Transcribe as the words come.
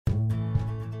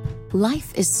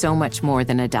Life is so much more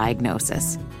than a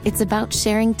diagnosis. It's about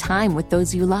sharing time with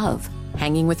those you love,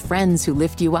 hanging with friends who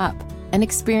lift you up, and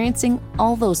experiencing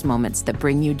all those moments that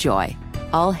bring you joy.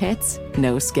 All hits,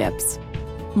 no skips.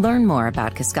 Learn more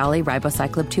about Kisqali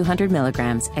Ribociclib 200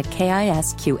 milligrams at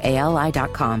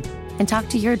KISQALI.com and talk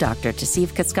to your doctor to see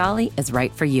if Kisqali is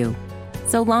right for you.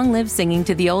 So long live singing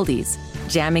to the oldies,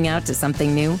 jamming out to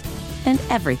something new, and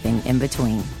everything in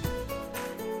between.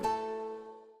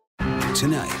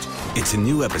 Tonight, it's a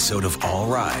new episode of All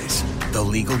Rise, the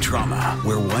legal drama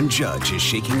where one judge is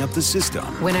shaking up the system.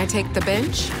 When I take the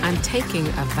bench, I'm taking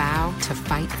a vow to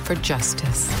fight for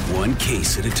justice. One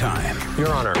case at a time. Your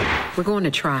Honor. We're going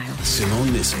to trial. Simone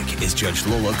Missick is Judge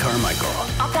Lola Carmichael.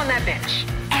 Up on that bench.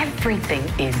 Everything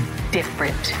is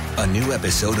different. A new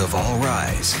episode of All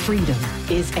Rise. Freedom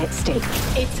is at stake.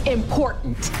 It's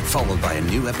important. Followed by a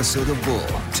new episode of Bull,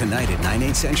 tonight at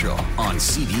 9/8 Central on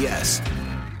CBS.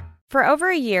 For over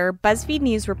a year, BuzzFeed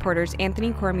News reporters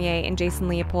Anthony Cormier and Jason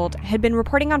Leopold had been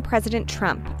reporting on President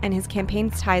Trump and his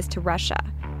campaign's ties to Russia,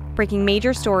 breaking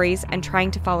major stories and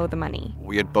trying to follow the money.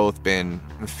 We had both been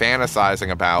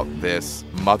fantasizing about this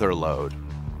mother lode.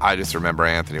 I just remember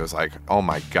Anthony was like, oh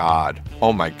my God.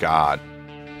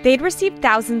 They'd received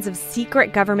thousands of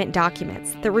secret government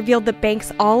documents that revealed that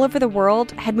banks all over the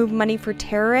world had moved money for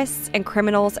terrorists and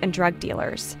criminals and drug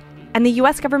dealers. And the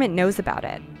U.S. government knows about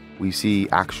it. We see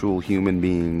actual human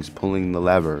beings pulling the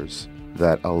levers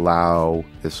that allow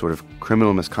this sort of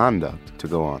criminal misconduct to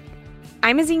go on.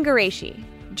 I'm Azeen Qureshi.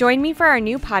 Join me for our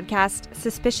new podcast,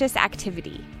 Suspicious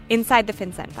Activity, Inside the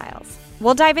FinCEN Files.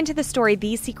 We'll dive into the story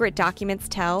these secret documents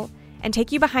tell and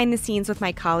take you behind the scenes with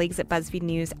my colleagues at BuzzFeed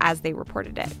News as they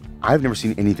reported it. I've never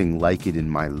seen anything like it in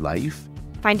my life.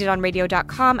 Find it on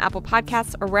radio.com, Apple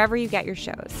Podcasts, or wherever you get your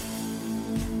shows.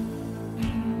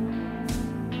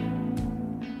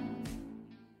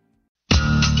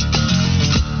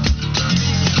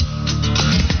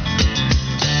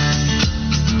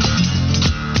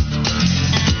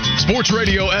 Sports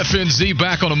Radio FNZ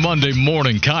back on a Monday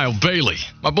morning. Kyle Bailey,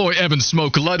 my boy Evan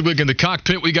Smoke Ludwig in the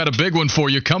cockpit. We got a big one for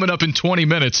you coming up in 20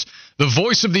 minutes. The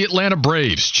voice of the Atlanta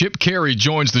Braves, Chip Caray,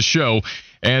 joins the show.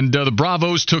 And the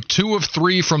Bravos took 2 of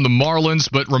 3 from the Marlins,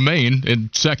 but remain in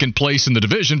second place in the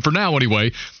division for now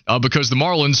anyway, because the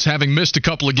Marlins, having missed a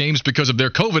couple of games because of their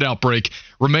COVID outbreak,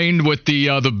 remain with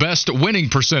the best winning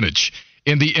percentage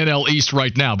in the NL East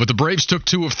right now. But the Braves took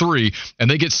 2 of 3, and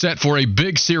they get set for a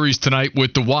big series tonight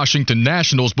with the Washington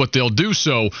Nationals, but they'll do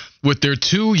so with their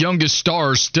 2 youngest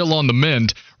stars still on the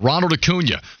mend. Ronald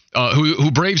Acuna, who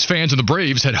Braves fans and the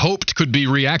Braves had hoped could be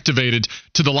reactivated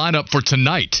to the lineup for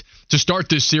tonight to start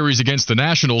this series against the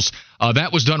Nationals.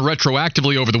 That was done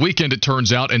retroactively over the weekend, it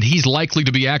turns out, and he's likely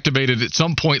to be activated at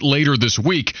some point later this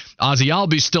week. Ozzie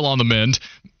Albies still on the mend,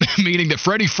 meaning that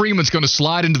Freddie Freeman's going to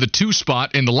slide into the 2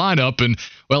 spot in the lineup, and,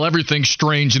 well, everything's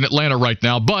strange in Atlanta right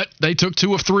now, but they took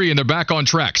 2 of 3, and they're back on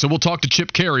track. So we'll talk to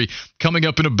Chip Caray coming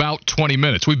up in about 20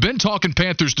 minutes. We've been talking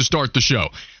Panthers to start the show,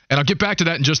 and I'll get back to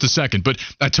that in just a second, but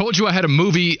I told you I had a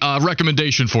movie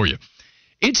recommendation for you.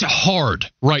 It's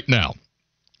hard right now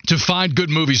to find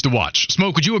good movies to watch.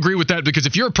 Smoke, would you agree with that? Because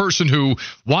if you're a person who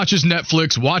watches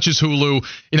Netflix, watches Hulu,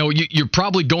 you're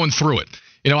probably going through it.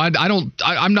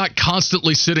 I'm not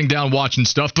constantly sitting down watching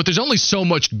stuff, but there's only so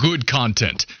much good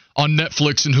content on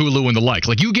Netflix and Hulu and the like.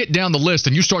 Like, you get down the list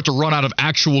and you start to run out of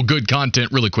actual good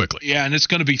content really quickly. Yeah, and it's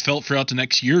going to be felt throughout the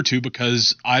next year or two,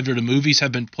 because either the movies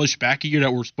have been pushed back a year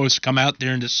that were supposed to come out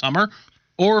during the summer,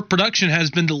 or production has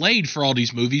been delayed for all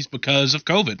these movies because of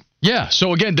COVID. Yeah,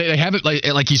 so again, they haven't,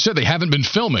 like you said, they haven't been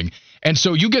filming. And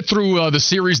so you get through the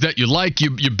series that you like,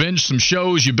 you binge some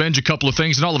shows, you binge a couple of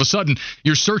things, and all of a sudden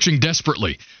you're searching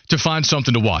desperately to find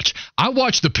something to watch. I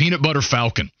watched The Peanut Butter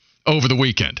Falcon over the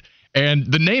weekend.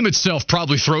 And the name itself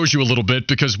probably throws you a little bit,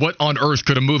 because what on earth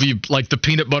could a movie like The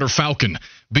Peanut Butter Falcon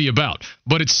be about?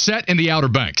 But it's set in the Outer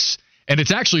Banks, and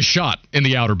it's actually shot in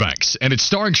the Outer Banks, and it's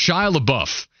starring Shia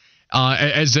LaBeouf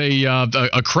as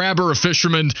a crabber, a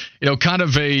fisherman, kind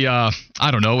of a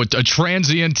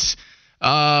transient,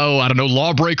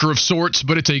 lawbreaker of sorts.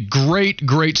 But it's a great,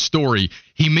 great story.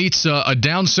 He meets a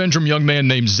Down syndrome young man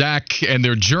named Zach, and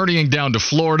they're journeying down to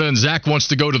Florida, and Zach wants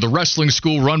to go to the wrestling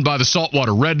school run by the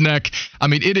Saltwater Redneck. I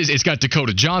mean, it's got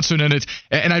Dakota Johnson in it.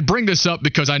 And I bring this up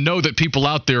because I know that people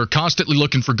out there are constantly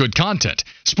looking for good content.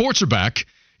 Sports are back.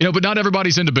 But not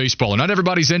everybody's into baseball, and not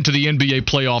everybody's into the NBA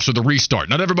playoffs or the restart.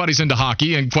 Not everybody's into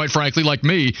hockey, and quite frankly, like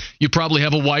me, you probably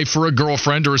have a wife or a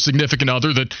girlfriend or a significant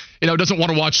other that, doesn't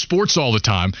want to watch sports all the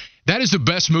time. That is the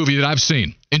best movie that I've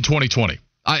seen in 2020.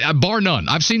 I bar none.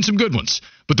 I've seen some good ones,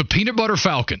 but The Peanut Butter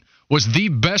Falcon was the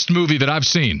best movie that I've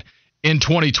seen in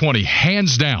 2020,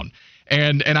 hands down.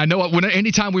 And I know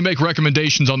anytime we make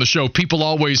recommendations on the show, people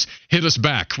always hit us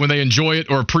back when they enjoy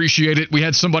it or appreciate it. We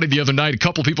had somebody the other night, a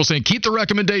couple people saying, keep the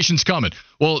recommendations coming.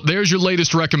 Well, there's your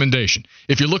latest recommendation.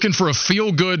 If you're looking for a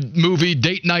feel-good movie,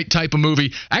 date night type of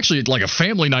movie, actually like a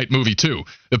family night movie too,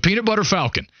 The Peanut Butter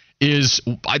Falcon is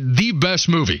the best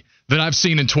movie that I've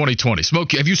seen in 2020.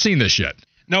 Smokey, have you seen this yet?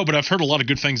 No, but I've heard a lot of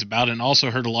good things about it, and also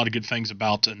heard a lot of good things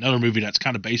about another movie that's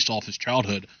kind of based off his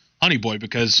childhood, Honey Boy,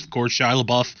 because, of course, Shia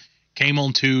LaBeouf came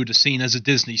on to the scene as a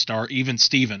Disney star, even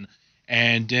Steven,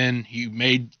 and then he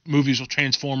made movies with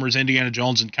Transformers, Indiana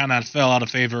Jones, and kind of fell out of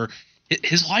favor.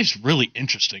 His life's really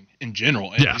interesting in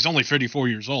general, and he's only 34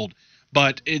 years old,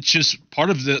 but it's just part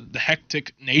of the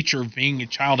hectic nature of being a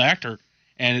child actor,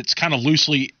 and it's kind of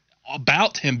loosely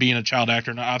about him being a child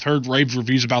actor, and I've heard rave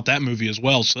reviews about that movie as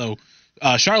well, so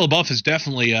Shia LaBeouf has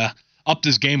definitely upped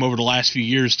his game over the last few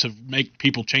years to make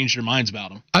people change their minds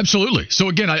about him. Absolutely. So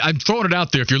again, I'm throwing it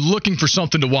out there. If you're looking for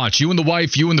something to watch, you and the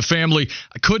wife, you and the family,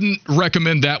 I couldn't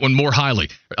recommend that one more highly.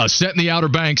 Set in the Outer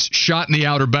Banks, shot in the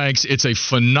Outer Banks. It's a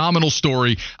phenomenal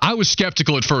story. I was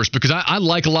skeptical at first because I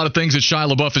like a lot of things that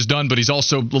Shia LaBeouf has done, but he's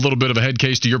also a little bit of a head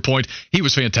case to your point. He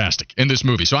was fantastic in this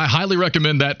movie. So I highly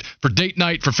recommend that for date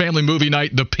night, for family movie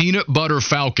night, The Peanut Butter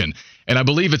Falcon. And I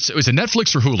believe it's a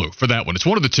Netflix or Hulu for that one. It's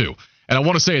one of the two. And I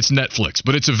want to say it's Netflix,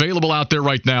 but it's available out there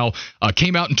right now.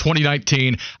 Came out in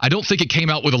 2019. I don't think it came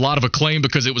out with a lot of acclaim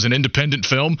because it was an independent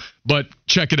film, but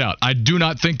check it out. I do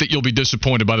not think that you'll be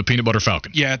disappointed by The Peanut Butter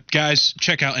Falcon. Yeah, guys,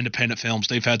 check out independent films.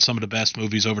 They've had some of the best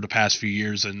movies over the past few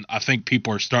years, and I think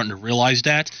people are starting to realize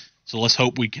that. So let's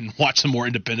hope we can watch some more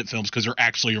independent films because they're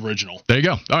actually original. There you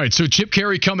go. All right, so Chip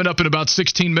Carey coming up in about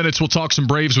 16 minutes. We'll talk some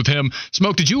Braves with him.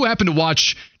 Smoke, did you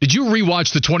rewatch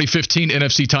the 2015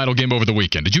 NFC title game over the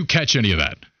weekend? Did you catch any of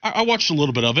that? I watched a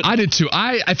little bit of it. I did too.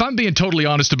 If I'm being totally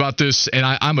honest about this, and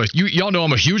y'all know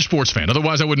I'm a huge sports fan,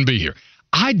 otherwise I wouldn't be here.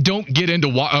 I don't get into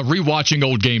rewatching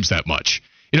old games that much.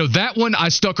 You know, that one I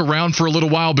stuck around for a little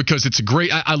while because it's a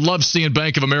great – I love seeing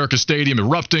Bank of America Stadium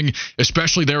erupting,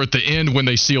 especially there at the end when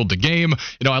they sealed the game.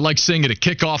 You know, I like seeing it at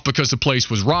kickoff because the place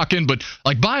was rocking. But,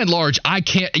 like, by and large, I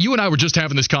can't – you and I were just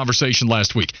having this conversation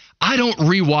last week. I don't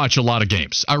rewatch a lot of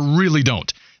games. I really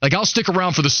don't. Like, I'll stick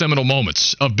around for the seminal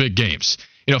moments of big games.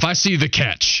 You know, if I see The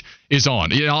Catch is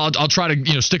on, you know, I'll try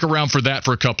to, stick around for that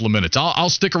for a couple of minutes. I'll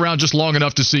stick around just long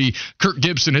enough to see Kirk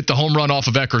Gibson hit the home run off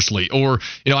of Eckersley. Or,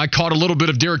 I caught a little bit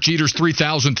of Derek Jeter's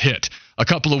 3,000th hit a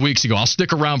couple of weeks ago. I'll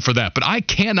stick around for that. But I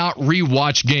cannot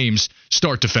rewatch games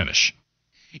start to finish.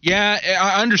 Yeah,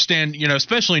 I understand,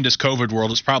 especially in this COVID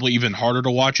world, it's probably even harder to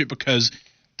watch it because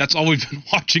that's all we've been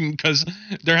watching because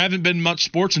there haven't been much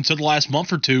sports until the last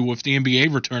month or two with the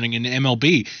NBA returning and the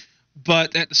MLB.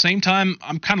 But at the same time,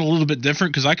 I'm kind of a little bit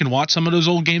different because I can watch some of those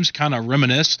old games, kind of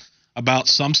reminisce about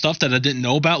some stuff that I didn't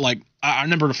know about. Like, I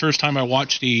remember the first time I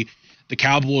watched the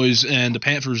Cowboys and the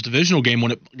Panthers divisional game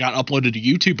when it got uploaded to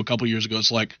YouTube a couple years ago.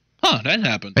 It's like, that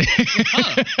happened.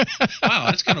 Wow,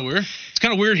 that's kind of weird. It's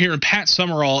kind of weird hearing Pat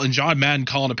Summerall and John Madden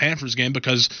calling a Panthers game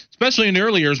because, especially in the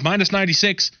early years, minus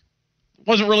 96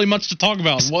 wasn't really much to talk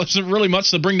about. Wasn't really much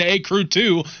to bring the A crew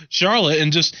to Charlotte,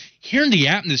 and just hearing the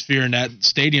atmosphere in that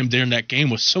stadium during that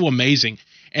game was so amazing.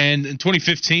 And in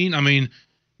 2015, I mean, it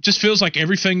just feels like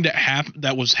everything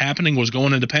that was happening was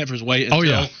going into Panthers' way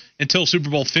until Super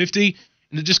Bowl 50.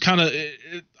 And it just kind of,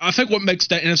 I think what makes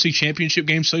that NFC Championship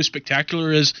game so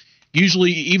spectacular is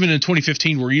usually, even in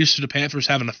 2015, we're used to the Panthers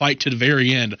having to fight to the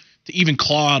very end to even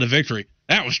claw out a victory.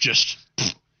 That was just,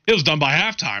 it was done by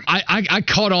halftime. I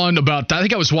caught on about, I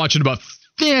think I was watching about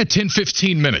 10,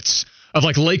 15 minutes of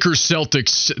like Lakers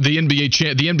Celtics, the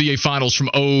NBA Finals from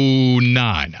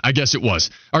 2009, I guess it was,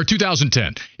 or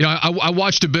 2010. I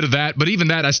watched a bit of that, but even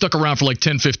that, I stuck around for like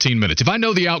 10, 15 minutes. If I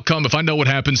know the outcome, if I know what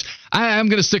happens, I'm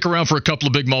going to stick around for a couple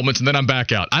of big moments, and then I'm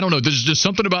back out. I don't know. There's just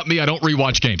something about me. I don't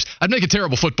rewatch games. I'd make a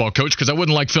terrible football coach because I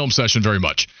wouldn't like film session very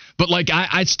much. But like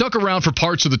I stuck around for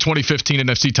parts of the 2015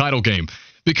 NFC title game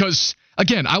because,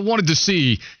 again, I wanted to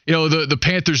see, the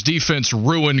Panthers defense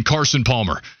ruin Carson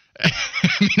Palmer. I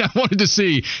mean, I wanted to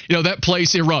see, that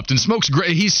place erupt. And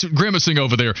he's grimacing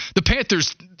over there. The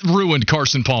Panthers ruined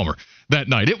Carson Palmer that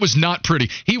night. It was not pretty.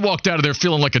 He walked out of there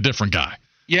feeling like a different guy.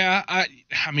 Yeah, I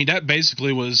mean, that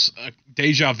basically was a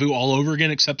deja vu all over again,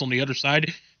 except on the other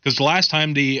side. Because the last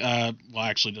time the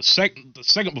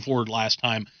second before last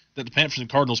time that the Panthers and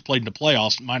Cardinals played in the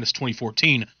playoffs, minus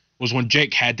 2014, was when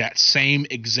Jake had that same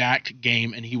exact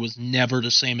game, and he was never the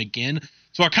same again.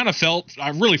 So I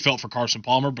really felt for Carson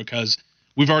Palmer because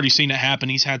we've already seen it happen.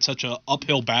 He's had such an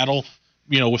uphill battle,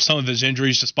 with some of his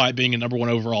injuries despite being a number one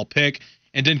overall pick.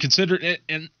 And then consider it,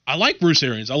 and I like Bruce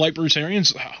Arians.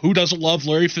 Who doesn't love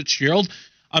Larry Fitzgerald?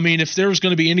 I mean, if there was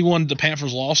going to be anyone the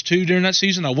Panthers lost to during that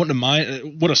season, I wouldn't have mind.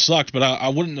 It would have sucked, but I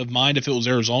wouldn't have mind if it was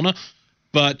Arizona.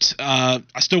 But I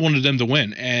still wanted them to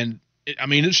win, and it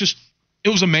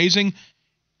was amazing.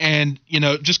 And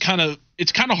it's kind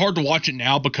of hard to watch it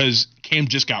now because Cam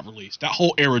just got released. That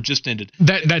whole era just ended.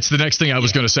 That's the next thing I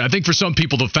was going to say. I think for some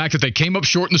people, the fact that they came up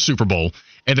short in the Super Bowl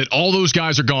and that all those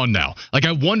guys are gone now. Like,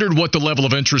 I wondered what the level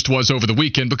of interest was over the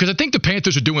weekend, because I think the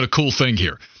Panthers are doing a cool thing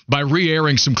here by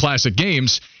re-airing some classic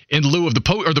games in lieu of the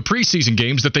preseason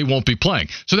games that they won't be playing.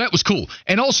 So that was cool.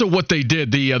 And also what they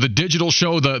did, the digital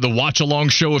show, the watch-along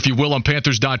show, if you will, on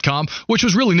Panthers.com, which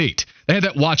was really neat. They had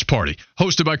that watch party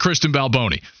hosted by Kristen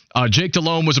Balboni. Jake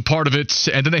Delhomme was a part of it,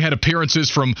 and then they had appearances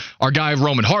from our guy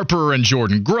Roman Harper and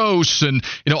Jordan Gross and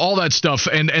all that stuff.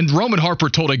 And Roman Harper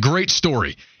told a great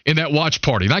story in that watch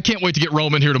party. And I can't wait to get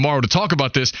Roman here tomorrow to talk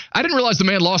about this. I didn't realize the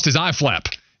man lost his eye flap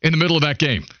in the middle of that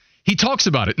game. He talks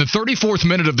about it in the 34th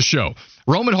minute of the show.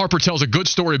 Roman Harper tells a good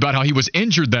story about how he was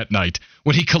injured that night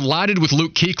when he collided with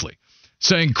Luke Kuechly,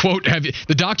 saying, quote,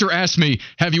 the doctor asked me,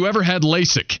 have you ever had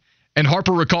LASIK? And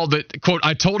Harper recalled that, quote,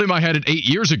 I told him I had it 8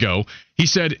 years ago. He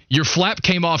said, your flap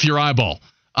came off your eyeball.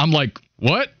 I'm like,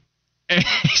 what? And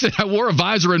he said, I wore a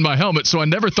visor in my helmet, so I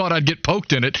never thought I'd get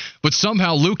poked in it, but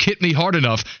somehow Luke hit me hard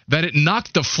enough that it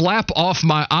knocked the flap off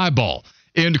my eyeball,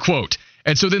 end quote.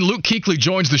 And so then Luke Kuechly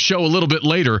joins the show a little bit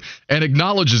later and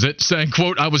acknowledges it, saying,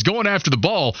 quote, I was going after the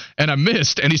ball and I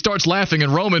missed, and he starts laughing,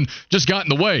 and Roman just got in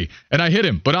the way and I hit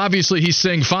him. But obviously he's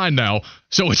saying fine now,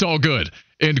 so it's all good,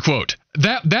 end quote.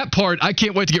 That part, I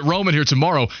can't wait to get Roman here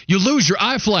tomorrow. You lose your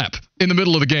eye flap in the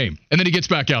middle of the game, and then he gets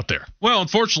back out there. Well,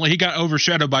 unfortunately, he got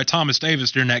overshadowed by Thomas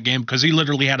Davis during that game because he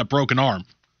literally had a broken arm.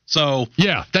 So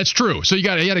yeah, that's true. So you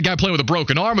had a guy playing with a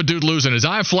broken arm, a dude losing his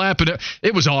eye flap, and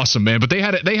it was awesome, man. But they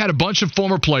had a bunch of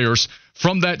former players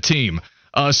from that team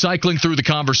cycling through the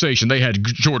conversation. They had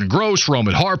Jordan Gross,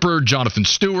 Roman Harper, Jonathan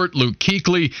Stewart, Luke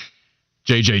Kuechly,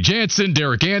 J.J. Jansen,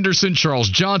 Derek Anderson, Charles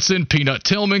Johnson, Peanut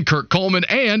Tillman, Kirk Coleman,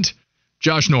 and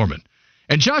Josh Norman.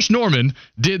 And Josh Norman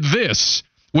did this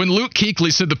when Luke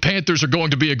Kuechly said the Panthers are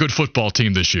going to be a good football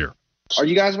team this year. Are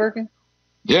you guys working?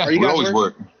 Yeah, we always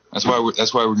work. That's why we're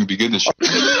going to be good this year.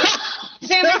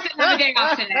 Sam is sitting on the day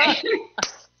off today.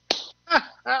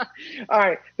 All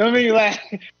right, don't make me laugh.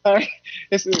 All right,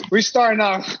 we're starting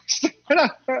off. Let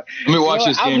me watch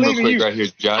this game real quick right here,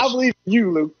 Josh. I believe in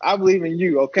you, Luke. I believe in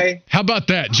you, okay? How about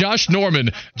that? Josh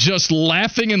Norman just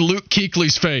laughing in Luke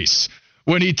Kuechly's face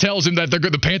when he tells him that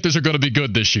the Panthers are going to be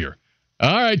good this year. All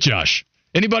right, Josh.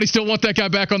 Anybody still want that guy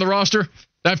back on the roster?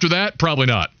 After that, probably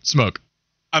not. Smoke.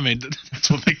 I mean,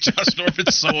 that's what makes Josh Norman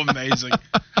so amazing.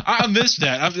 I missed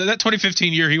that. That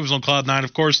 2015 year he was on Cloud 9,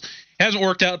 of course, hasn't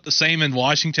worked out the same in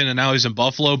Washington, and now he's in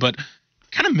Buffalo, but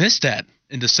kind of missed that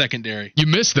in the secondary. You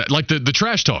missed that, like the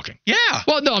trash talking. Yeah.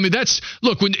 Well, no, I mean,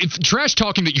 if trash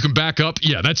talking that you can back up,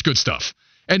 yeah, that's good stuff.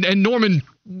 And Norman,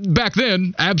 back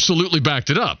then, absolutely backed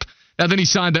it up. Now, then he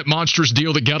signed that monstrous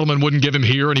deal that Gettleman wouldn't give him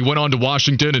here, and he went on to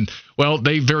Washington, and, well,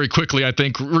 they very quickly, I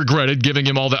think, regretted giving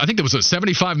him all that. I think there was a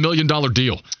 $75 million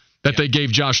deal that they gave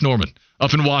Josh Norman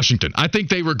up in Washington. I think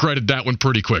they regretted that one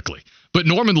pretty quickly. But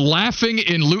Norman laughing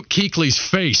in Luke Kuechly's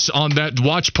face on that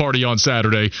watch party on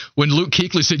Saturday when Luke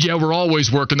Kuechly said, yeah, we're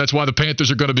always working. That's why the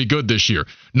Panthers are going to be good this year.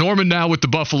 Norman now with the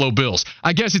Buffalo Bills.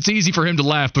 I guess it's easy for him to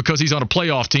laugh because he's on a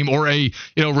playoff team or a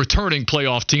returning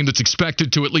playoff team that's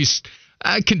expected to at least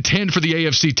contend for the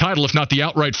AFC title, if not the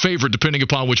outright favorite, depending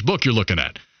upon which book you're looking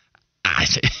at.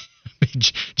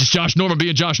 Just Josh Norman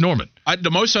being Josh Norman. The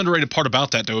most underrated part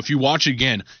about that, though, if you watch it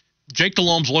again, Jake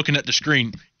Delhomme's looking at the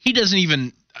screen. He doesn't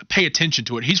even pay attention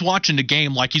to it. He's watching the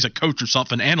game like he's a coach or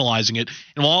something, analyzing it.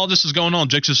 And while all this is going on,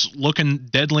 Jake's just looking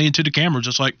deadly into the camera,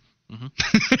 just like,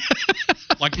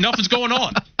 like nothing's going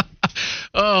on.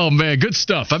 Oh, man, good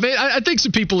stuff. I mean, I think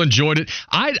some people enjoyed it.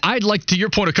 I'd like, to your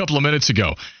point a couple of minutes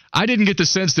ago, I didn't get the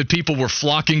sense that people were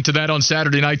flocking to that on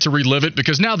Saturday night to relive it,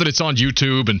 because now that it's on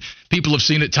YouTube and people have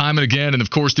seen it time and again, and of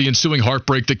course the ensuing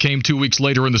heartbreak that came 2 weeks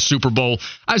later in the Super Bowl,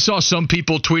 I saw some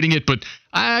people tweeting it, but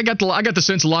I got the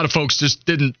sense a lot of folks just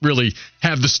didn't really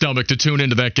have the stomach to tune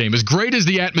into that game. As great as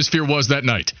the atmosphere was that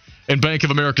night in Bank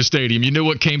of America Stadium, you knew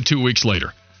what came 2 weeks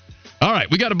later. All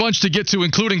right, we got a bunch to get to,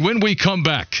 including when we come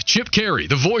back. Chip Carey,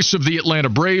 the voice of the Atlanta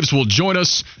Braves, will join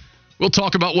us. We'll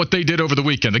talk about what they did over the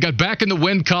weekend. They got back in the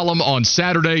win column on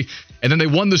Saturday, and then they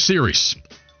won the series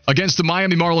against the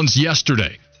Miami Marlins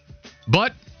yesterday.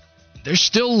 But they're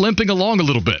still limping along a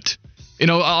little bit.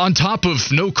 On top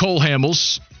of no Cole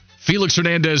Hamels, Felix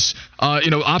Hernandez,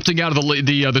 opting out of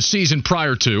the season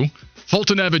prior to,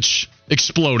 Foltynewicz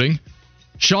exploding,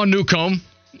 Sean Newcomb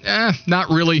not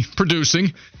really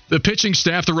producing. The pitching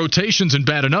staff, the rotation's in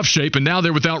bad enough shape, and now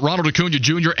they're without Ronald Acuna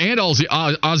Jr. and Ozzie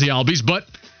Albies, but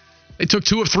they took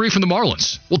 2 of 3 from the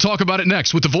Marlins. We'll talk about it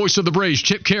next with the voice of the Braves,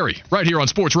 Chip Caray, right here on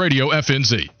Sports Radio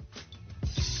FNZ.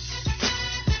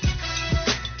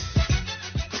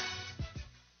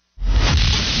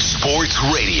 Sports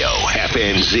Radio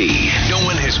FNZ. No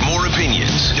one has more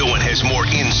opinions. No one has more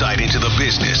insight into the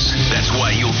business. That's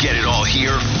why you'll get it all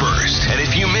here first. And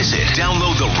if you miss it,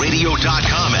 download the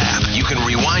radio.com app. You can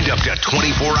rewind up to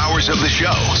 24 hours of the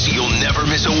show, so you'll never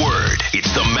miss a word.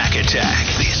 It's the Mac Attack.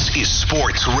 This is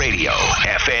Sports Radio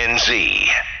FNZ.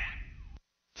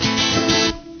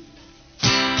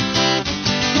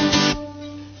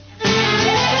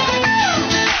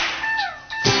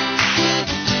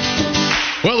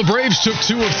 Well, the Braves took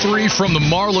 2 of 3 from the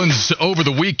Marlins over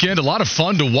the weekend. A lot of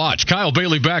fun to watch. Kyle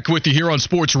Bailey back with you here on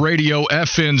Sports Radio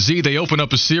FNZ. They open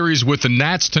up a series with the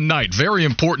Nats tonight. Very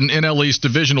important NL East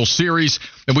divisional series,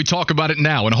 and we talk about it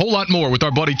now and a whole lot more with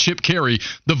our buddy Chip Caray,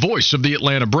 the voice of the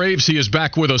Atlanta Braves. He is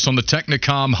back with us on the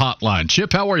Technicom hotline.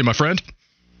 Chip, how are you, my friend?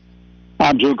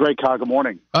 I'm doing great, Kyle. Good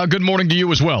morning. Good morning to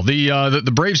you as well.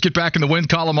 The Braves get back in the win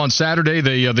column on Saturday.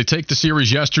 They take the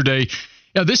series yesterday.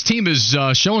 Yeah, this team is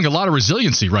showing a lot of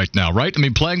resiliency right now, right? I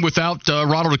mean, playing without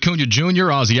Ronald Acuna Jr.,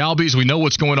 Ozzie Albies, we know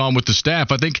what's going on with the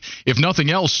staff. I think, if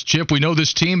nothing else, Chip, we know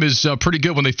this team is pretty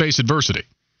good when they face adversity.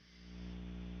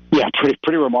 Yeah,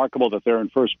 pretty remarkable that they're in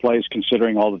first place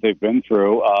considering all that they've been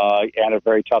through and a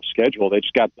very tough schedule. They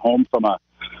just got home from a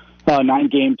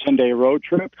 9-game, 10-day road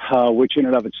trip, which in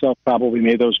and of itself probably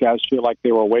made those guys feel like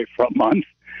they were away for a month.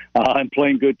 And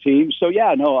playing good teams. So,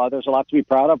 there's a lot to be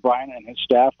proud of. Brian and his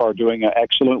staff are doing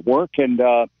excellent work. And,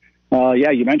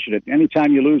 you mentioned it.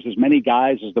 Anytime you lose as many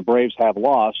guys as the Braves have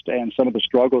lost and some of the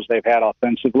struggles they've had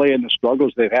offensively and the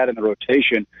struggles they've had in the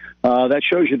rotation, that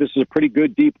shows you this is a pretty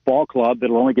good, deep ball club that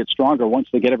will only get stronger once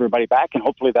they get everybody back. And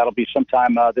hopefully that'll be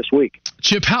sometime this week.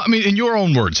 Chip, in your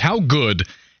own words, how good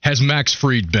has Max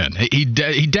Fried been? He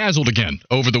dazzled again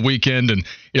over the weekend, and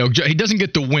he doesn't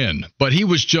get the win, but he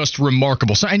was just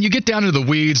remarkable. So, and you get down into the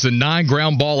weeds, the 9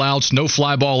 ground ball outs, no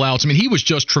fly ball outs. He was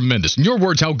just tremendous. In your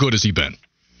words, how good has he been?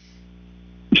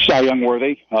 Cy Young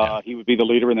worthy. He would be the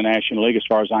leader in the National League as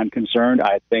far as I'm concerned.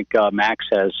 I think Max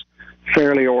has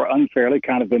fairly or unfairly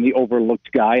kind of been the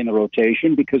overlooked guy in the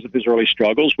rotation because of his early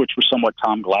struggles, which were somewhat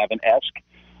Tom Glavine-esque.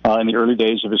 In the early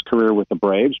days of his career with the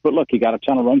Braves. But look, he got a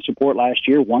ton of run support last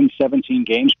year, won 17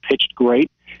 games, pitched great.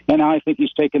 And now I think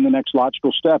he's taken the next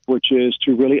logical step, which is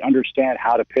to really understand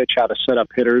how to pitch, how to set up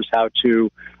hitters, how to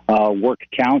work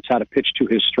counts, how to pitch to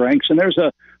his strengths. And there's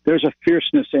a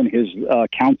fierceness in his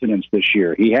countenance this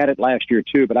year. He had it last year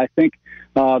too, but I think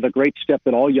the great step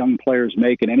that all young players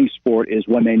make in any sport is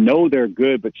when they know they're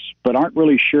good but aren't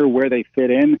really sure where they fit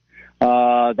in.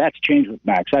 That's changed with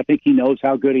Max. I think he knows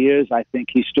how good he is. I think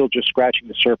he's still just scratching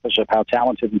the surface of how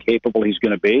talented and capable he's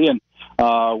going to be. And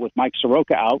with Mike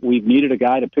Soroka out, we've needed a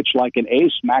guy to pitch like an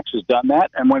ace. Max has done that.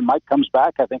 And when Mike comes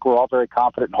back, I think we're all very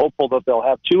confident and hopeful that they'll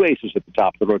have 2 aces at the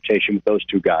top of the rotation with those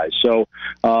 2 guys. So,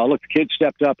 look, the kid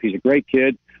stepped up. He's a great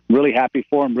kid. Really happy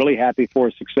for him, really happy for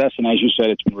his success, and as you said,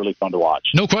 it's been really fun to watch.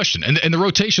 No question. And the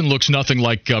rotation looks nothing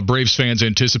like Braves fans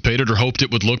anticipated or hoped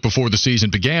it would look before the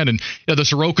season began. And the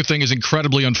Soroka thing is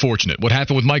incredibly unfortunate. What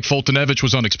happened with Mike Foltynewicz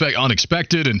was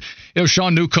unexpected. And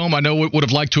Sean Newcomb, I know, would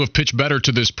have liked to have pitched better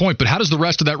to this point. But how does the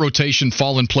rest of that rotation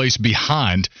fall in place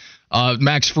behind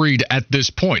Max Fried at this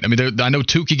point? I know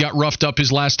Tukey got roughed up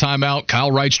his last time out.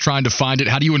 Kyle Wright's trying to find it.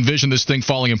 How do you envision this thing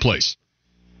falling in place?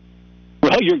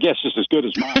 Well, your guess is as good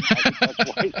as mine. I think that's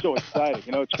why it's so exciting.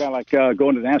 It's kind of like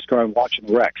going to NASCAR and watching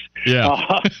the wrecks.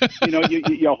 Yeah.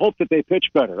 You hope that they pitch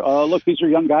better. Look, these are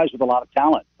young guys with a lot of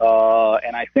talent.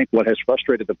 And I think what has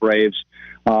frustrated the Braves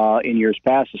in years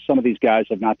past is some of these guys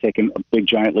have not taken big,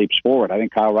 giant leaps forward. I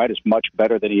think Kyle Wright is much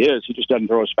better than he is. He just doesn't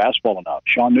throw his fastball enough.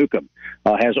 Sean Newcomb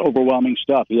has overwhelming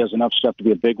stuff. He has enough stuff to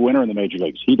be a big winner in the major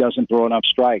leagues. He doesn't throw enough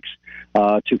strikes.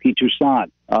 Tukey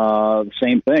Toussaint,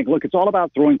 same thing. Look, it's all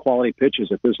about throwing quality pitches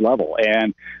at this level.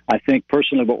 And I think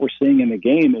personally what we're seeing in the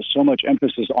game is so much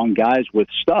emphasis on guys with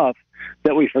stuff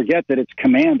that we forget that it's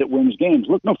command that wins games.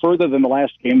 Look no further than the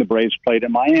last game the Braves played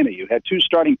in Miami. You had 2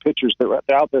 starting pitchers that were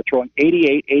out there throwing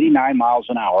 88, 89 miles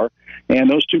an hour, and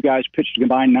those 2 guys pitched a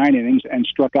combined 9 innings and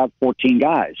struck out 14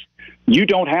 guys. You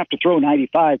don't have to throw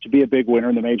 95 to be a big winner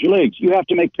in the major leagues. You have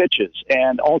to make pitches.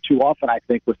 And all too often, I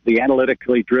think, with the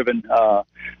analytically driven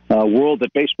world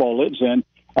that baseball lives in,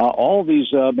 all these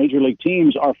major league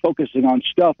teams are focusing on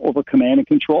stuff over command and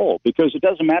control, because it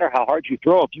doesn't matter how hard you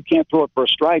throw. If you can't throw it for a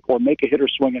strike or make a hitter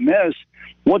swing and miss,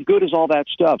 what good is all that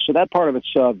stuff? So that part of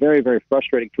it's very, very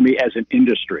frustrating for me as an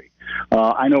industry.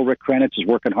 I know Rick Kranitz is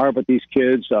working hard with these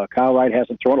kids. Kyle Wright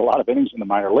hasn't thrown a lot of innings in the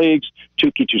minor leagues.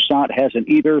 Touki Toussaint hasn't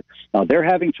either. They're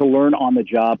having to learn on the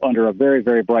job under a very,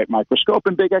 very bright microscope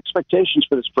and big expectations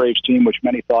for this Braves team, which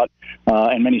many thought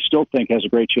and many still think has a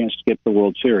great chance to get to the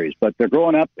World Series. But they're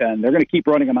growing up, and they're going to keep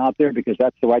running them out there because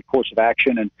that's the right course of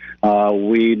action. And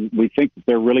we think that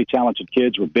they're really talented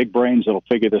kids with big brains that'll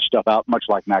figure this stuff out, much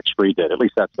like Max Fried did. At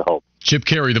least that's the hope. Chip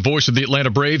Caray, the voice of the Atlanta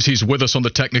Braves, he's with us on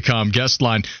the Technicom guest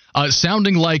line.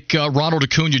 Sounding like Ronald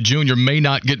Acuna Jr. may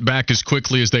not get back as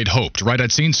quickly as they'd hoped, right?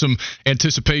 I'd seen some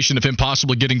anticipation of him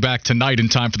possibly getting back tonight in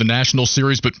time for the National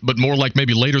Series, but more like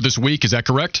maybe later this week. Is that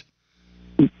correct?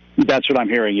 That's what I'm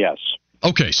hearing, yes.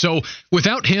 Okay, so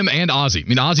without him and Ozzie, I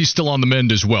mean, Ozzie's still on the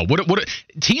mend as well. What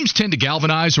teams tend to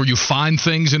galvanize, or you find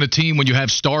things in a team when you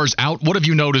have stars out? What have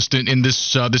you noticed in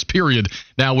this period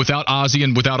now without Ozzie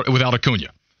and without Acuna?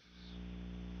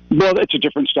 Well, it's a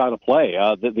different style of play.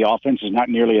 The offense is not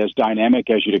nearly as dynamic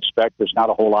as you'd expect. There's not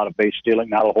a whole lot of base stealing,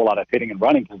 not a whole lot of hitting and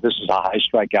running, because this is a high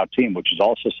strikeout team, which is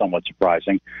also somewhat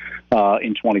surprising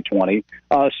in 2020.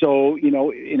 So,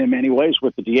 in many ways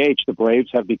with the DH, the Braves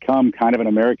have become kind of an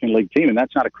American League team, and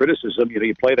that's not a criticism.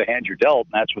 You play the hand you're dealt,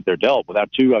 and that's what they're dealt. Without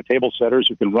two table setters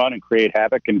who can run and create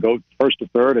havoc and go first to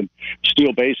third and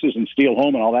steal bases and steal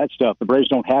home and all that stuff, the Braves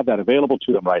don't have that available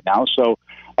to them right now. So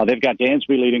they've got Dansby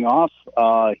leading off.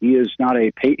 He is not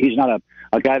a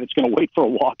guy that's going to wait for a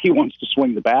walk. He wants to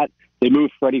swing the bat. They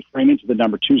moved Freddie Freeman to the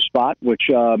number 2 spot, which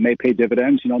may pay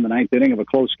dividends. In the ninth inning of a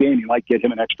close game, you might get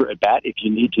him an extra at bat if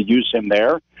you need to use him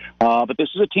there. But this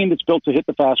is a team that's built to hit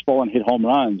the fastball and hit home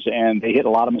runs, and they hit a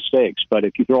lot of mistakes. But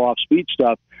if you throw off speed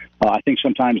stuff, I think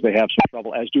sometimes they have some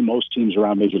trouble, as do most teams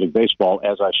around Major League Baseball,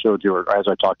 as I showed you, or as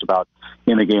I talked about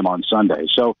in the game on Sunday.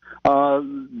 So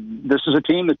this is a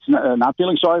team that's not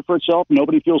feeling sorry for itself.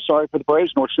 Nobody feels sorry for the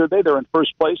Braves, nor should they. They're in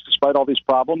first place despite all these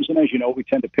problems. And as you know, we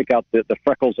tend to pick out the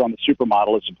freckles on the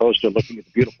supermodel as opposed to looking at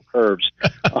the beautiful curves.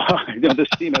 This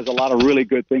team has a lot of really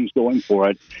good things going for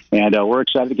it. And we're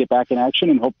excited to get back in action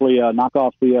and hopefully knock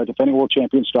off the defending world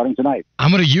champions starting tonight. I'm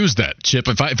going to use that, Chip.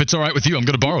 If it's all right with you, I'm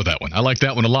going to borrow that one. I like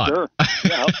that one a lot. Sure.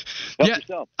 Yeah, help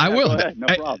yourself. I will. No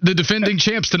problem. The defending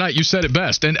champs tonight, you said it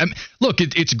best. And look,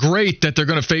 it's great that they're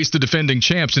going to face the defending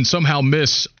champs and somehow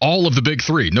miss all of the big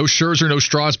three. No Scherzer, no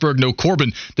Strasburg, no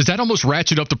Corbin. Does that almost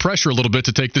ratchet up the pressure a little bit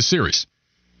to take this series?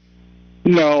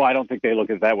 No, I don't think they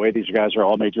look at it that way. These guys are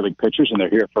all major league pitchers, and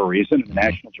they're here for a reason. The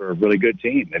Nationals are a really good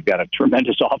team. They've got a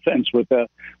tremendous offense with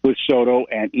Soto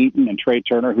and Eaton and Trey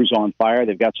Turner, who's on fire.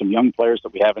 They've got some young players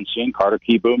that we haven't seen. Carter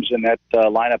Keyboom's in that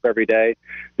lineup every day.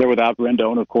 They're without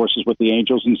Rendon, of course, is with the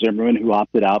Angels, and Zimmerman, who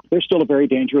opted out. But they're still a very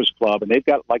dangerous club, and they've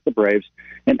got, like the Braves,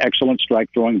 an excellent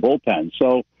strike-throwing bullpen.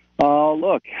 So,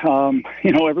 look,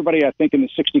 everybody, I think, in the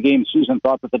 60-game season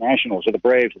thought that the Nationals or the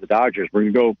Braves or the Dodgers were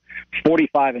going to go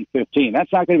 45-15.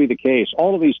 That's not going to be the case.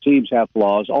 All of these teams have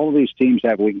flaws. All of these teams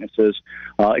have weaknesses.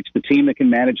 It's the team that can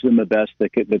manage them the best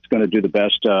that's going to do the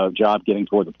best job getting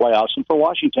toward the playoffs. And for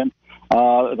Washington,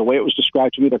 the way it was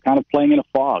described to me, they're kind of playing in a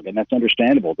fog, and that's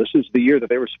understandable. This is the year that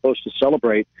they were supposed to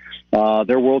celebrate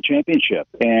their world championship.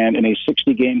 And in a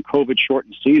 60-game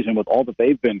COVID-shortened season with all that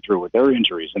they've been through with their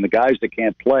injuries and the guys that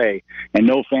can't play and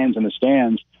no fans in the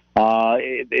stands,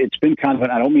 it's been kind of,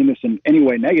 and I don't mean this in any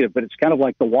way negative, but it's kind of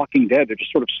like The Walking Dead. They're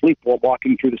just sort of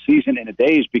sleepwalking through the season in a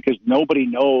daze because nobody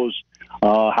knows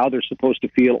how they're supposed to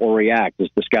feel or react, is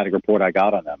the scouting report I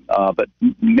got on them. But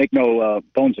make no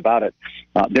bones about it.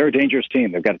 They're a dangerous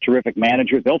team. They've got a terrific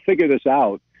manager. They'll figure this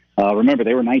out. Remember,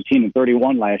 they were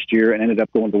 19-31 last year and ended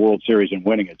up going to the World Series and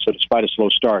winning it. So despite a slow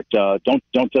start, don't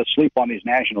sleep on these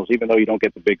Nationals, even though you don't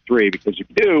get the big three, because if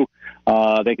you do,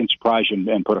 they can surprise you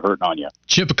and put a hurting on you.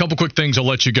 Chip, a couple quick things. I'll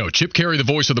let you go. Chip Caray, the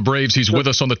voice of the Braves. He's with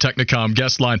us on the Technicom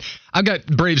guest line. I've got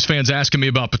Braves fans asking me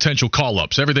about potential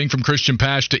call-ups, everything from Christian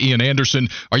Pash to Ian Anderson.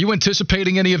 Are you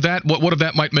anticipating any of that? What of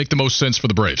that might make the most sense for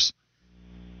the Braves?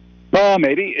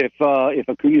 Maybe if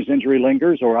Acuna's injury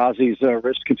lingers or Ozzie's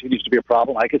wrist continues to be a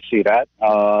problem, I could see that.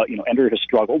 Ender has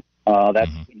struggled. That's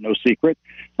no secret.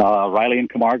 Riley and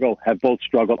Camargo have both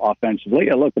struggled offensively.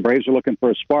 Look, the Braves are looking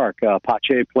for a spark.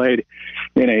 Pache played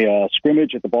in a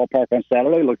scrimmage at the ballpark on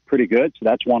Saturday. Looked pretty good, so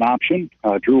that's one option.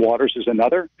 Drew Waters is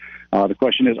another. The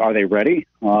question is, are they ready?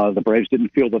 The Braves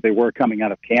didn't feel that they were coming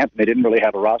out of camp. They didn't really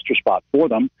have a roster spot for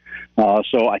them.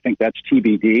 So I think that's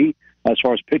TBD. As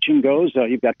far as pitching goes,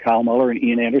 you've got Kyle Muller and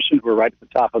Ian Anderson, who are right at the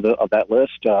top of that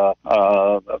list.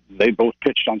 They both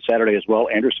pitched on Saturday as well.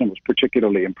 Anderson was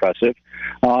particularly impressive.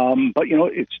 But,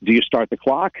 do you start the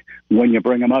clock? When you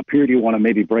bring them up here, do you want to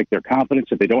maybe break their confidence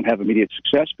if they don't have immediate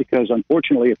success? Because,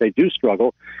 unfortunately, if they do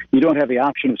struggle, you don't have the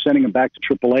option of sending them back to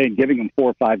AAA and giving them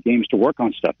 4 or 5 games to work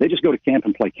on stuff. They just go to camp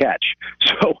and play catch.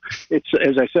 So, it's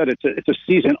as I said, it's a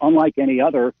season unlike any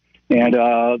other. And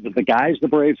the guys the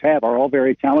Braves have are all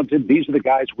very talented. These are the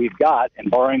guys we've got.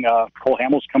 And barring Cole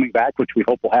Hamels coming back, which we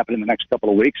hope will happen in the next couple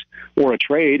of weeks, or a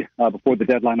trade before the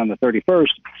deadline on the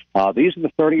 31st, these are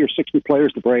the 30 or 60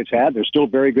 players the Braves had. They're still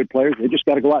very good players. They just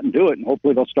got to go out and do it, and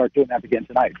hopefully they'll start doing that again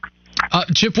tonight.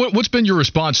 Chip, what's been your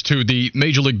response to the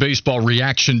Major League Baseball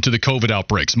reaction to the COVID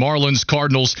outbreaks? Marlins,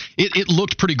 Cardinals, it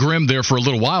looked pretty grim there for a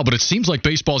little while, but it seems like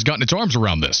baseball's gotten its arms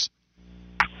around this.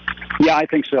 Yeah, I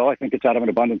think so. I think it's out of an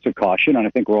abundance of caution, and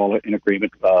I think we're all in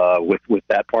agreement with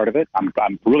that part of it. I'm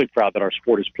really proud that our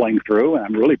sport is playing through, and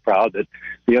I'm really proud that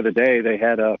the other day they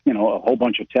had a whole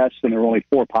bunch of tests, and there were only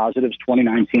 4 positives.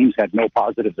 29 teams had no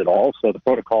positives at all, so the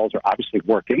protocols are obviously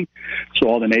working. So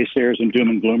all the naysayers and doom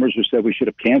and gloomers who said we should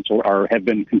have canceled have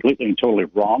been completely and totally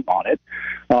wrong on it.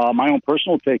 My own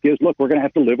personal take is, look, we're going to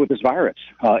have to live with this virus.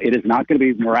 It is not going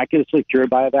to be miraculously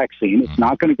cured by a vaccine. It's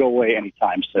not going to go away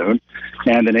anytime soon,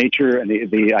 and the nature and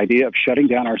the idea of shutting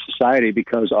down our society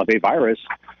because of a virus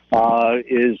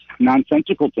is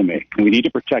nonsensical to me. And we need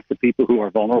to protect the people who are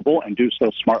vulnerable and do so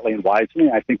smartly and wisely.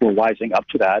 I think we're wising up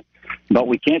to that. But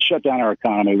we can't shut down our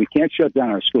economy. We can't shut down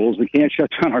our schools. We can't shut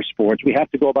down our sports. We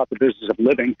have to go about the business of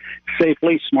living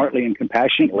safely, smartly, and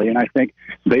compassionately. And I think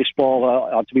baseball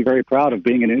ought to be very proud of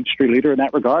being an industry leader in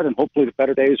that regard. And hopefully the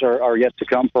better days are yet to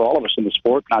come for all of us in the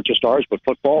sport, not just ours, but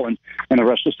football and the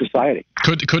rest of society.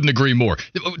 Couldn't agree more.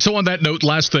 So on that note,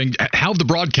 last thing, how have the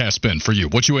broadcasts been for you?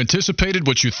 What you anticipated,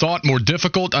 what you thought, more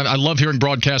difficult? I love hearing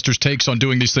broadcasters' takes on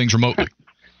doing these things remotely.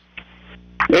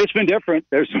 It's been different.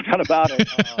 There's no doubt about it.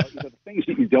 The things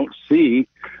that you don't see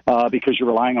because you're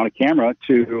relying on a camera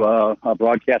to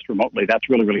broadcast remotely, that's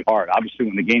really, really hard. Obviously,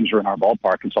 when the games are in our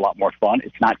ballpark, it's a lot more fun.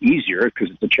 It's not easier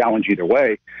because it's a challenge either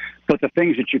way. But the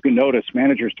things that you can notice,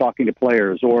 managers talking to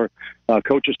players or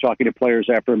coaches talking to players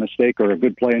after a mistake or a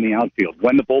good play in the outfield,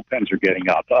 when the bullpens are getting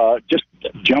up, just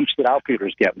jumps that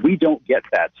outfielders get. We don't get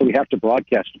that. So we have to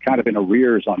broadcast kind of in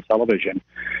arrears on television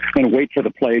and wait for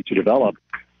the play to develop.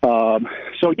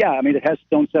 It has its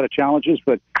own set of challenges,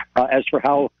 but as for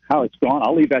how it's gone,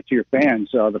 I'll leave that to your fans.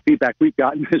 The feedback we've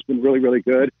gotten has been really, really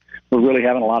good. We're really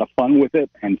having a lot of fun with it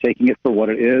and taking it for what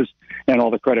it is, and all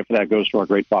the credit for that goes to our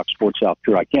great Fox Sports South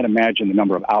crew. I can't imagine the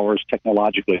number of hours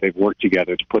technologically they've worked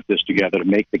together to put this together to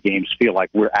make the games feel like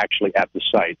we're actually at the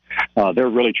site. They're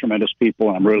really tremendous people,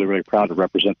 and I'm really, really proud to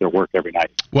represent their work every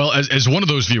night. Well, as one of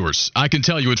those viewers, I can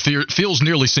tell you it feels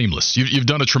nearly seamless. You've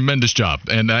done a tremendous job,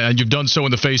 and you've done so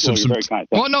in the face of some. Very kind.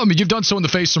 You've done so in the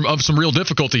face of some real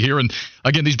difficulty here, and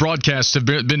again, these broadcasts have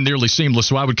been nearly seamless.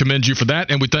 So I would commend you for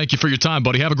that, and we thank you for your time,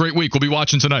 buddy. Have a great week. We'll be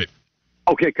watching tonight.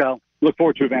 Okay, Kyle. Look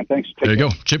forward to it, man. Thanks. There you go.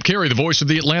 Chip Caray, the voice of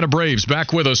the Atlanta Braves,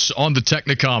 back with us on the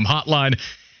Technicom hotline.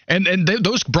 And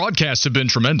those broadcasts have been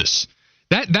tremendous.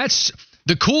 That's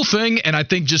the cool thing, and I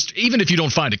think just even if you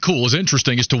don't find it cool, is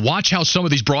interesting, is to watch how some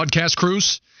of these broadcast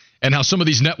crews and how some of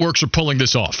these networks are pulling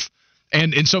this off.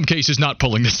 And in some cases, not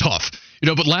pulling this off.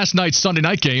 But last night's Sunday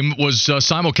night game was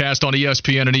simulcast on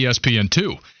ESPN and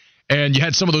ESPN2. And you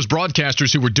had some of those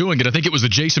broadcasters who were doing it. I think it was the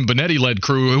Jason Benetti-led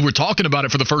crew who were talking about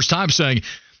it for the first time, saying,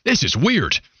 this is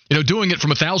weird. Doing it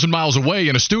from 1,000 miles away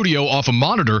in a studio off a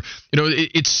monitor,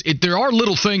 there are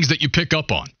little things that you pick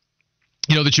up on,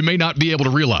 that you may not be able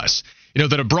to realize.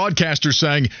 That a broadcaster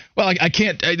saying, well,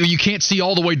 you can't see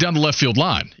all the way down the left field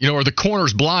line, or the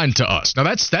corner's blind to us. Now,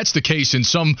 that's the case in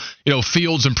some,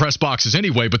 fields and press boxes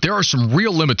anyway, but there are some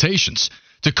real limitations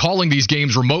to calling these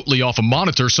games remotely off a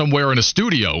monitor somewhere in a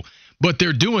studio. But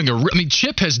they're doing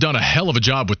Chip has done a hell of a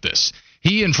job with this.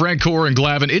 He and Francoeur and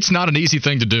Glavine, it's not an easy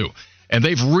thing to do. And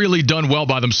they've really done well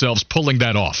by themselves pulling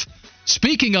that off.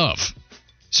 Speaking of,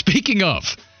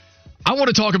 I want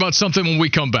to talk about something when we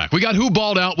come back. We got Who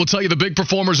Balled Out. We'll tell you the big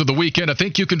performers of the weekend. I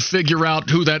think you can figure out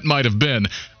who that might have been.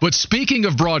 But speaking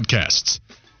of broadcasts,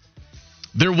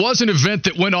 there was an event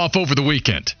that went off over the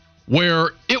weekend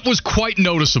where it was quite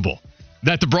noticeable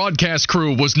that the broadcast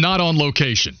crew was not on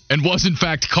location and was, in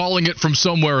fact, calling it from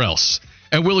somewhere else.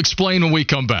 And we'll explain when we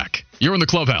come back. You're in the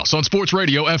Clubhouse on Sports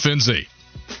Radio FNZ.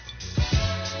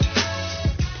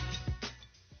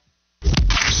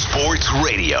 Sports Sports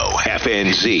Radio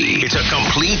FNZ. It's a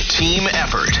complete team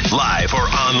effort, live or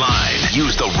online.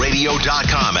 Use the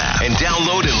radio.com app and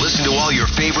download and listen to all your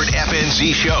favorite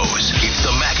FNZ shows. It's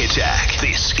the Mac Attack.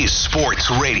 This is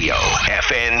Sports Radio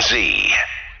FNZ.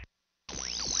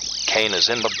 Kane is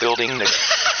in the building. Curry, way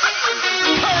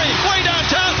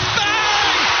downtown.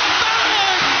 Bang!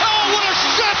 Bang! Oh, what a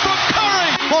shot from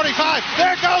Curry! 45.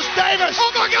 There goes Davis. Oh,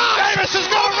 my God! Davis is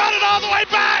going to run it all the way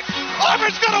back.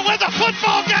 Auburn's going to win the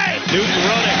football game. Newton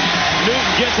running.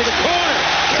 Newton gets to the corner.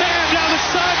 Cam down the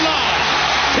sideline.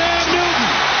 Cam Newton.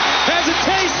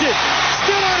 Hesitation.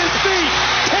 Still on his feet.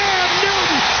 Cam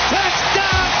Newton.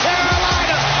 Touchdown,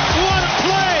 Carolina. What a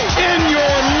play. In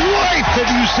your life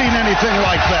have you seen anything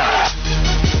like that?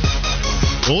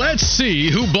 Let's see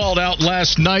who balled out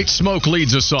last night. Smoke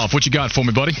leads us off. What you got for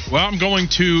me, buddy? Well, I'm going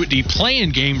to the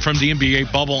play-in game from the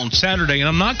NBA bubble on Saturday, and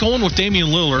I'm not going with Damian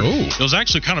Lillard. Ooh. It was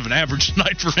actually kind of an average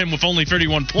night for him with only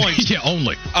 31 points. Yeah,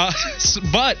 only.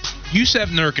 But Jusuf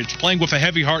Nurkic, playing with a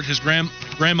heavy heart. His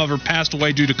grandmother passed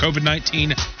away due to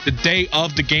COVID-19 the day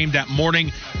of the game that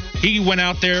morning. He went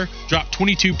out there, dropped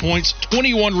 22 points,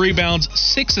 21 rebounds,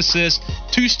 6 assists,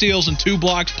 2 steals, and 2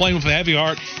 blocks, playing with a heavy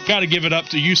heart. Got to give it up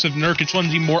to Jusuf Nurkic, one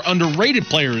of the more underrated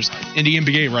players in the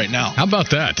NBA right now. How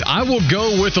about that? I will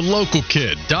go with a local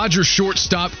kid. Dodgers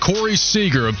shortstop Corey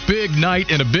Seager. A big night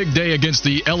and a big day against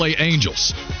the LA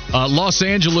Angels. Los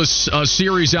Angeles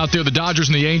series out there, the Dodgers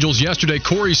and the Angels. Yesterday,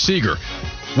 Corey Seager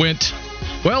went,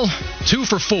 2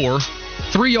 for 4.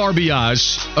 3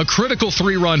 RBIs, a critical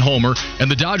 3-run homer, and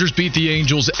the Dodgers beat the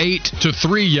Angels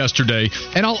 8-3 yesterday.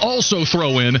 And I'll also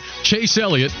throw in Chase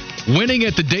Elliott winning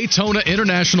at the Daytona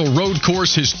International Road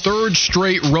Course, his 3rd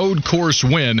straight road course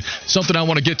win. Something I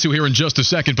want to get to here in just a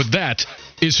second, but that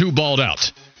is who balled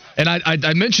out. And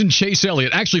I mentioned Chase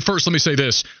Elliott. Actually, first, let me say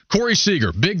this. Corey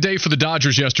Seager, big day for the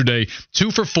Dodgers yesterday.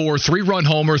 2 for 4, 3-run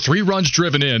homer, 3 runs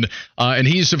driven in. And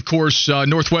he's, of course,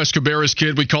 Northwest Cabarrus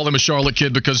kid. We call him a Charlotte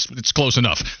kid because it's close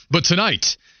enough. But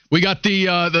tonight, we got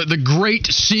the great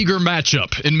Seager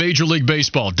matchup in Major League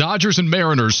Baseball. Dodgers and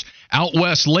Mariners out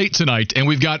west late tonight. And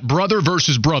we've got brother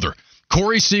versus brother.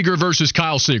 Corey Seager versus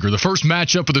Kyle Seager, the first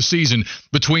matchup of the season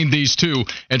between these two.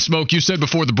 And Smoke, you said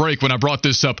before the break when I brought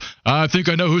this up, I think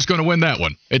I know who's going to win that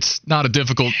one. It's not a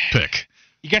difficult pick.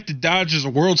 You got the Dodgers, a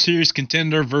World Series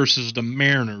contender, versus the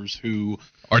Mariners, who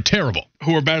are terrible,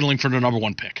 who are battling for the number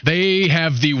 1 pick. They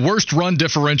have the worst run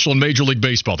differential in Major League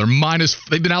Baseball. They've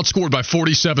been outscored by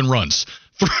 47 runs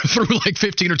through like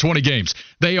 15 or 20 games.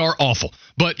 They are awful.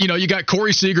 But, you got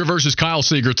Corey Seager versus Kyle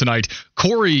Seager tonight.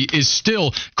 Corey's still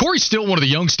one of the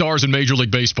young stars in Major League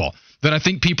Baseball that I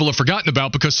think people have forgotten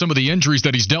about because some of the injuries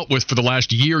that he's dealt with for the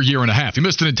last year and a half. He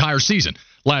missed an entire season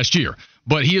last year.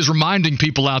 But he is reminding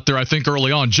people out there, I think,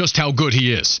 early on just how good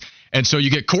he is. And so you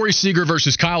get Corey Seager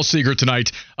versus Kyle Seager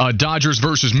tonight, Dodgers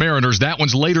versus Mariners. That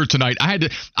one's later tonight.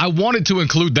 I wanted to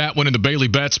include that one in the Bailey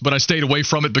bets, but I stayed away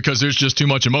from it because there's just too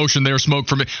much emotion there. Smoke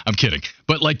for me. I'm kidding.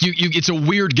 But it's a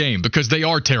weird game because they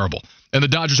are terrible. And the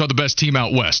Dodgers are the best team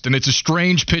out west. And it's a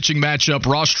strange pitching matchup.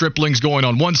 Ross Stripling's going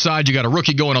on one side. You got a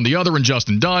rookie going on the other and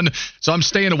Justin Dunn. So I'm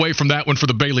staying away from that one for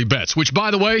the Bailey bets, which,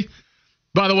 by the way,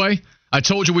 I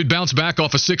told you we'd bounce back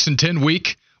off a 6-10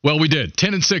 week. Well, we did.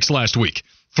 10-6 last week.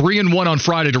 3-1 on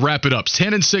Friday to wrap it up.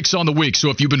 10-6 on the week. So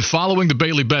if you've been following the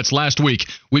Bailey bets last week,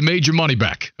 we made your money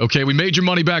back. Okay, we made your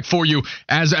money back for you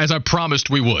as I promised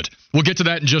we would. We'll get to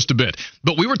that in just a bit.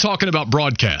 But we were talking about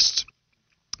broadcasts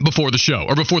before the show,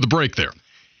 or before the break there.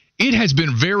 It has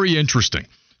been very interesting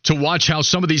to watch how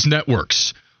some of these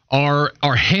networks are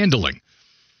handling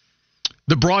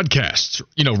the broadcasts,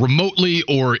 remotely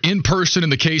or in person in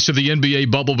the case of the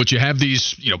NBA bubble, but you have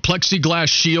these, plexiglass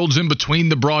shields in between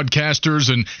the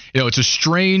broadcasters, and, it's a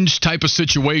strange type of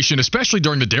situation, especially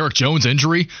during the Derek Jones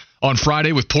injury on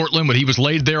Friday with Portland when he was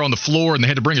laid there on the floor and they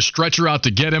had to bring a stretcher out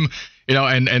to get him,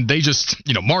 and they just,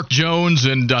 Mark Jones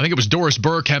and I think it was Doris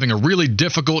Burke having a really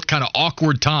difficult, kind of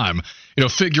awkward time,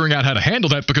 figuring out how to handle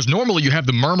that because normally you have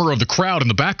the murmur of the crowd in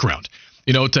the background,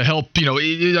 to help,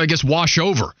 I guess, wash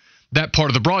over that part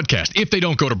of the broadcast if they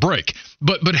don't go to break.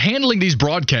 But handling these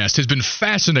broadcasts has been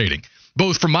fascinating,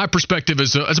 both from my perspective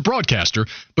as a broadcaster,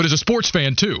 but as a sports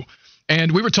fan too.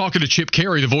 And we were talking to Chip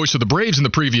Carey, the voice of the Braves, in the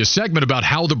previous segment about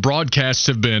how the broadcasts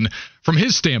have been from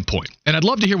his standpoint. And I'd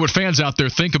love to hear what fans out there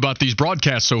think about these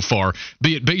broadcasts so far,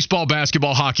 be it baseball,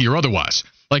 basketball, hockey, or otherwise.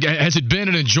 Like, has it been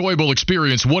an enjoyable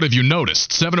experience? What have you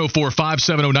noticed?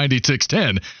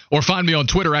 704-570-9610. Or find me on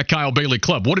Twitter at Kyle Bailey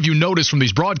Club. What have you noticed from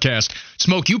these broadcasts?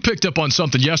 Smoke, you picked up on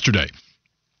something yesterday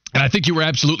And I think you were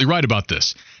absolutely right about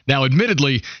this. Now,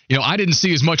 admittedly, I didn't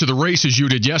see as much of the race as you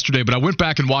did yesterday, but I went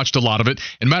back and watched a lot of it.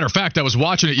 And matter of fact, I was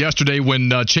watching it yesterday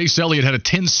when Chase Elliott had a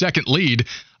 10-second lead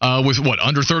with,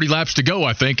 under 30 laps to go,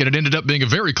 I think, and it ended up being a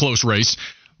very close race.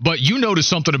 But you noticed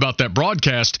something about that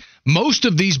broadcast. Most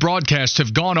of these broadcasts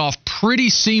have gone off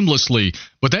pretty seamlessly,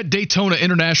 but that Daytona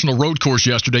International Road Course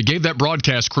yesterday gave that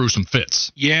broadcast crew some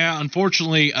fits. Yeah,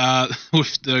 unfortunately,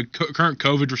 with the current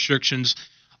COVID restrictions,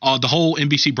 the whole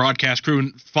NBC broadcast crew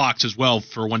and Fox as well,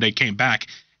 for when they came back,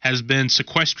 has been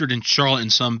sequestered in Charlotte in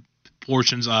some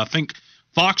portions. I think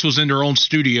Fox was in their own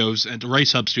studios at the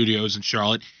Race Hub studios in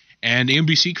Charlotte, and the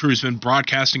NBC crew has been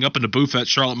broadcasting up in the booth at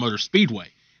Charlotte Motor Speedway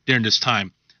during this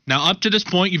time. Now, up to this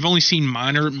point, you've only seen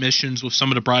minor omissions with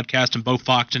some of the broadcasts in both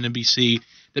Fox and NBC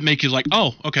that make you like,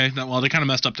 oh, okay, well, they kind of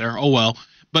messed up there. Oh, well.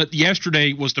 But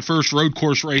yesterday was the first road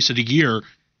course race of the year,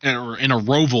 or in a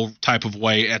roval type of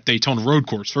way at Daytona Road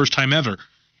Course, first time ever.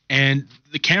 And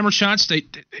the camera shots, they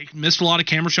missed a lot of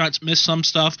camera shots, missed some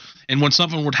stuff. And when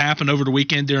something would happen over the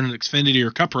weekend during an Xfinity or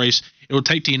Cup race, it would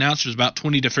take the announcers about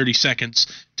 20 to 30 seconds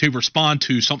to respond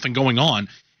to something going on.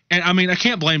 And, I mean, I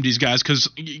can't blame these guys because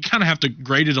you kind of have to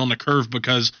grade it on the curve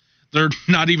because they're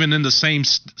not even in the same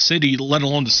city, let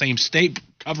alone the same state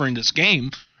covering this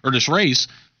game or this race.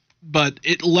 But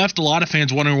it left a lot of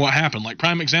fans wondering what happened. Like,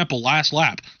 prime example, last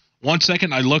lap. 1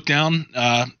 second, I look down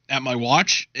at my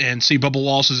watch and see Bubba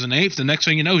Wallace is in 8th. The next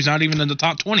thing you know, he's not even in the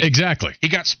top 20. Exactly. He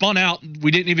got spun out.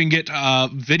 We didn't even get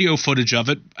video footage of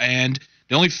it. And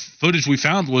the only footage we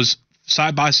found was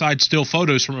side-by-side still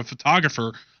photos from a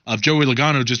photographer of Joey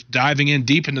Logano just diving in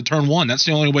deep into turn 1. That's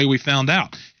the only way we found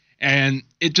out. And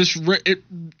it just it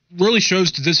really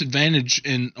shows the disadvantage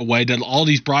in a way that all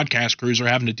these broadcast crews are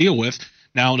having to deal with.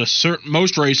 Now, in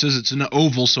most races, it's in the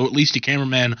oval, so at least the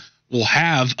cameraman will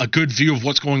have a good view of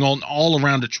what's going on all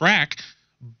around the track.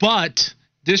 But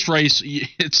this race,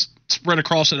 it's spread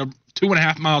across at a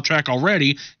 2.5-mile track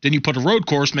already. Then you put a road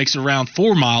course, makes it around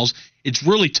 4 miles. It's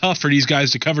really tough for these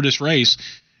guys to cover this race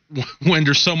when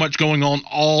there's so much going on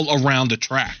all around the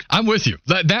track. I'm with you.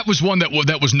 That was one that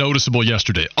was noticeable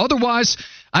yesterday. Otherwise,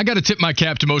 I got to tip my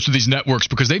cap to most of these networks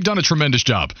because they've done a tremendous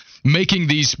job making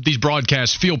these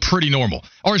broadcasts feel pretty normal,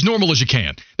 or as normal as you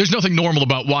can. There's nothing normal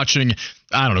about watching,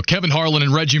 I don't know, Kevin Harlan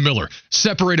and Reggie Miller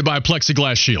separated by a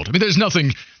plexiglass shield. I mean, there's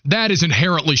nothing that is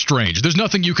inherently strange. There's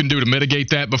nothing you can do to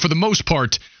mitigate that, but for the most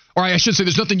part, or I should say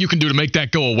there's nothing you can do to make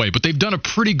that go away, but they've done a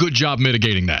pretty good job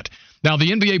mitigating that. Now,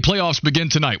 the NBA playoffs begin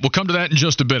tonight. We'll come to that in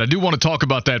just a bit. I do want to talk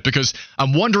about that because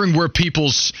I'm wondering where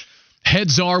people's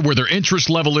heads are, where their interest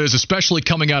level is, especially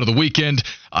coming out of the weekend.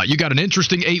 You got an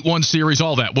interesting 8-1 series,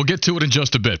 all that. We'll get to it in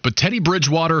just a bit. But Teddy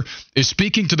Bridgewater is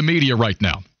speaking to the media right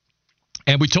now.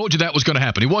 And we told you that was going to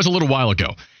happen. He was a little while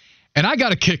ago. And I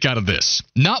got a kick out of this.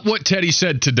 Not what Teddy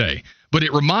said today, but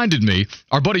it reminded me,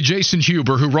 our buddy Jason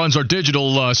Huber, who runs our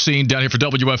digital scene down here for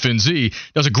WFNZ,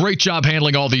 does a great job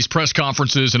handling all these press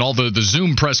conferences and all the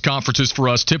Zoom press conferences for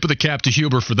us. Tip of the cap to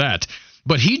Huber for that.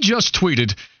 But he just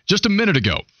tweeted, just a minute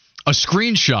ago, a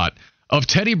screenshot of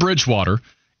Teddy Bridgewater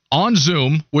on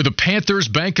Zoom with a Panthers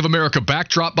Bank of America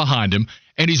backdrop behind him,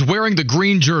 and he's wearing the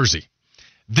green jersey.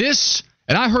 This...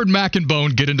 And I heard Mac and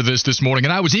Bone get into this morning,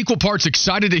 and I was equal parts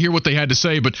excited to hear what they had to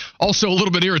say, but also a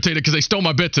little bit irritated because they stole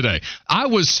my bit today. I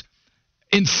was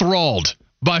enthralled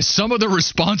by some of the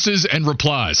responses and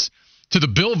replies to the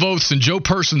Bill Voths and Joe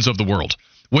Persons of the world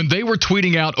when they were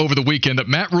tweeting out over the weekend that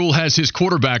Matt Rule has his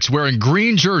quarterbacks wearing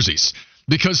green jerseys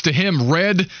because to him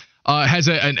red has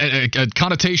a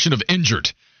connotation of injured.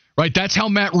 Right? That's how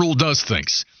Matt Rule does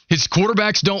things. His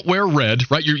quarterbacks don't wear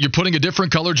red, right? You're putting a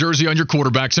different color jersey on your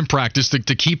quarterbacks in practice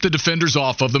to keep the defenders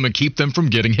off of them and keep them from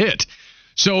getting hit.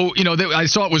 So, I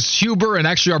saw it was Huber, and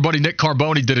actually our buddy Nick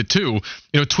Carboni did it too,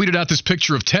 tweeted out this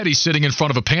picture of Teddy sitting in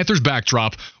front of a Panthers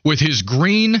backdrop with his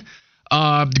green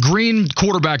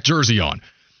quarterback jersey on.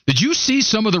 Did you see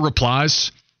some of the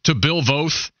replies to Bill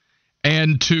Voth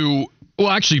and to, well,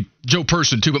 actually Joe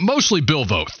Person too, but mostly Bill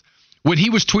Voth? When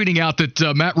he was tweeting out that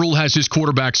Matt Rule has his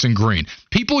quarterbacks in green.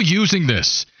 People using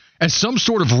this as some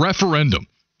sort of referendum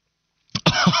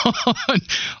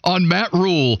on Matt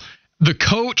Rule, the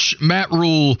coach, Matt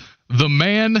Rule, the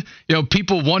man,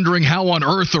 people wondering how on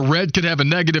earth the red could have a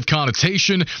negative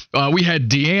connotation. We had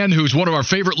Deanne, who's one of our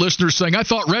favorite listeners, saying, I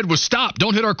thought red was stop.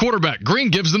 Don't hit our quarterback. Green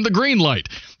gives them the green light.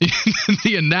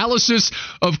 The analysis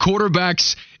of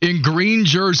quarterbacks in green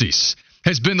jerseys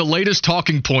has been the latest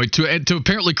talking point to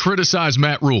apparently criticize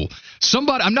Matt Rule.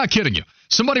 Somebody, I'm not kidding you,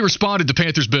 somebody responded to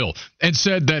Panthers Bill and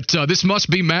said that this must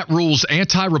be Matt Rule's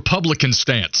anti-Republican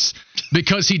stance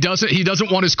because he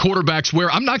doesn't want his quarterbacks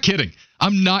wear. I'm not kidding.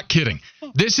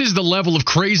 This is the level of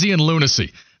crazy and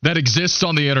lunacy that exists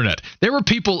on the internet. There were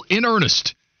people in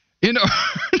earnest.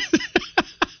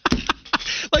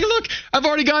 Like, look, I've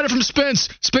already got it from Spence.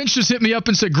 Spence just hit me up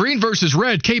and said, green versus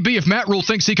red. KB, if Matt Rule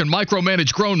thinks he can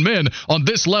micromanage grown men on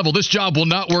this level, this job will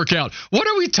not work out. What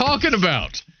are we talking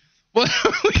about? What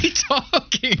are we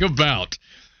talking about?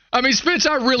 I mean, Spence,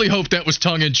 I really hope that was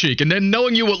tongue-in-cheek. And then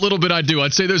knowing you what little bit I do,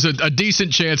 I'd say there's a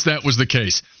decent chance that was the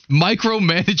case.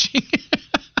 Micromanaging?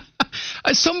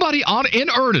 Somebody in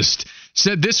earnest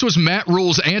said this was Matt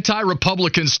Rule's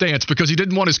anti-Republican stance because he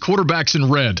didn't want his quarterbacks in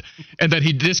red, and that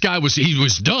he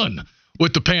was done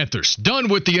with the Panthers, done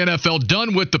with the NFL,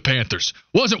 done with the Panthers,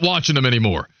 wasn't watching them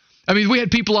anymore. I mean, we had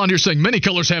people on here saying many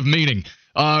colors have meaning.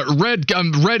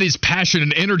 Red is passion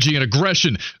and energy and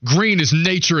aggression. Green is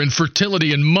nature and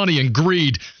fertility and money and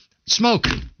greed. Smoke.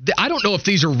 I don't know if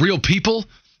these are real people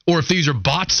or if these are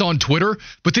bots on Twitter,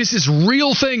 but this is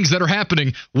real things that are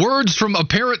happening. Words from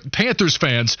apparent Panthers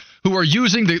fans who are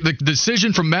using the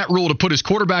decision from Matt Rule to put his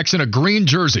quarterbacks in a green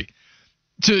jersey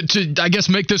to I guess,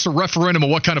 make this a referendum of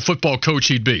what kind of football coach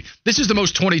he'd be. This is the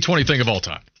most 2020 thing of all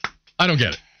time. I don't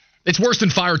get it. It's worse than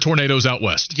fire tornadoes out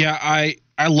west. Yeah,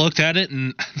 I looked at it,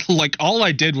 and like all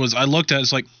I did was I looked at it,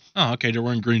 it's like, oh, okay, they're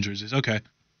wearing green jerseys. Okay.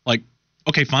 Like,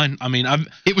 okay, fine. I mean,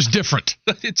 it was different.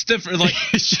 It's different. Like,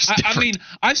 it's just different. I mean,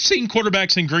 I've seen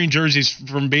quarterbacks in green jerseys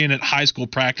from being at high school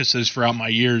practices throughout my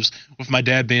years with my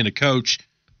dad being a coach.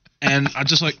 And I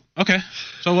just like, okay,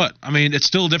 so what? I mean, it's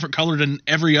still a different color than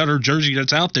every other jersey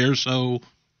that's out there. So,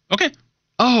 okay.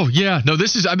 Oh, yeah. No,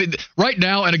 this is, I mean, right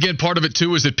now, and again, part of it,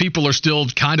 too, is that people are still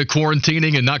kind of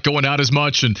quarantining and not going out as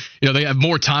much, and, they have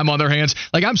more time on their hands.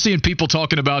 Like, I'm seeing people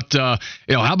talking about, how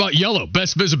about yellow,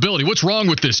 best visibility? What's wrong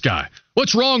with this guy?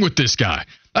 What's wrong with this guy?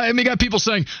 I mean, got people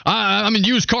saying, I'm in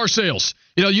used car sales.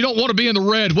 You don't want to be in the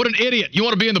red. What an idiot. You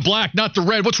want to be in the black, not the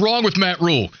red. What's wrong with Matt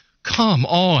Rule? Come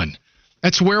on.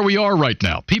 That's where we are right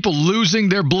now. People losing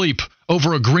their bleep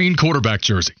over a green quarterback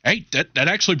jersey. Hey, that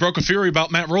actually broke a fury about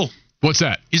Matt Rule. What's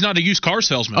that? He's not a used car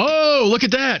salesman. Oh, look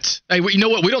at that. Hey, you know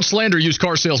what? We don't slander used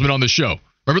car salesmen on this show.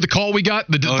 Remember the call we got?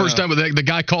 The first time the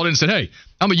guy called in and said, hey,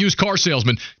 I'm a used car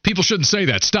salesman. People shouldn't say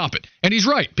that. Stop it. And he's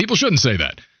right. People shouldn't say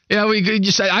that. Yeah,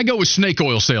 I go with snake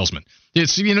oil salesman.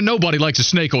 It's, nobody likes a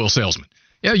snake oil salesman.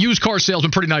 Yeah, used car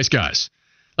salesman, pretty nice guys.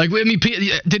 Like, I mean,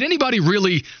 did anybody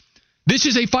really... This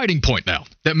is a fighting point now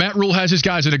that Matt Rule has his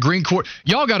guys in a green court.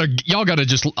 Y'all gotta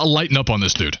just lighten up on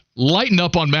this dude. Lighten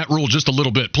up on Matt Rule just a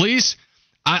little bit, please.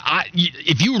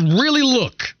 If you really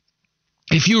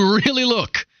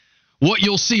look, what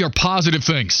you'll see are positive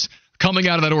things coming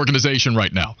out of that organization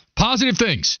right now. Positive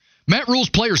things. Matt Rule's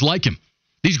players like him.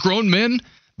 These grown men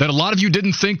that a lot of you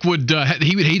didn't think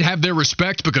he'd have their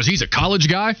respect because he's a college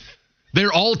guy.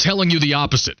 They're all telling you the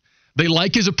opposite. They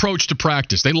like his approach to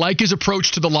practice. They like his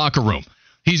approach to the locker room.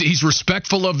 He's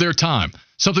respectful of their time,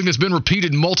 something that's been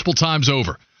repeated multiple times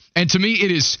over. And to me,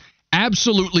 it is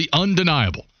absolutely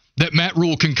undeniable that Matt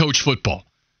Rule can coach football.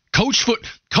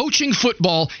 Coaching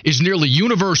football is nearly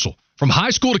universal, from high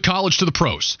school to college to the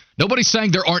pros. Nobody's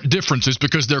saying there aren't differences,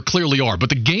 because there clearly are. But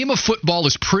the game of football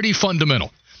is pretty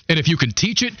fundamental. And if you can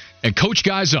teach it and coach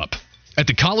guys up at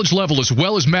the college level as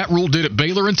well as Matt Rule did at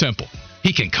Baylor and Temple,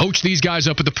 he can coach these guys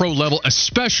up at the pro level,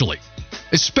 especially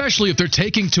if they're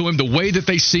taking to him the way that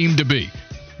they seem to be.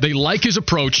 They like his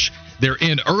approach. They're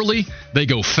in early. They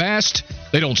go fast.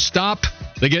 They don't stop.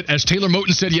 They get, as Taylor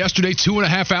Moton said yesterday,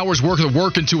 2.5 hours worth of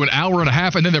work into an hour and a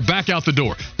half, and then they're back out the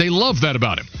door. They love that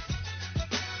about him.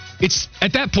 It's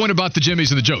at that point about the Jimmies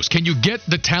and the Joes. Can you get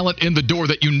the talent in the door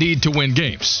that you need to win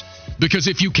games? Because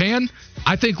if you can,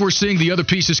 I think we're seeing the other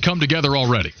pieces come together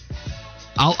already.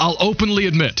 I'll openly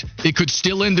admit it could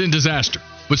still end in disaster,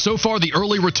 but so far the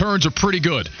early returns are pretty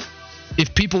good.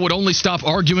 If people would only stop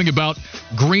arguing about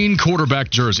green quarterback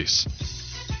jerseys.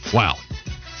 Wow.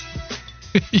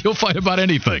 You'll fight about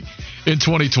anything in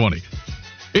 2020.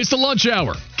 It's the lunch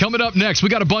hour. Coming up next, we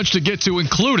got a bunch to get to,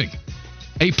 including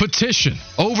a petition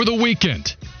over the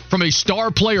weekend from a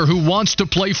star player who wants to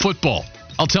play football.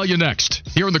 I'll tell you next,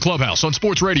 here in the Clubhouse on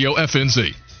Sports Radio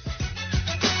FNZ.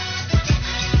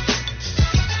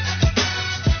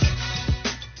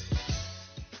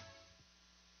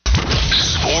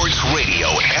 Sports Radio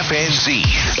FNZ.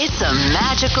 It's a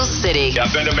magical city.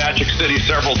 I've been to Magic City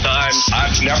several times.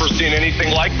 I've never seen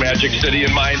anything like Magic City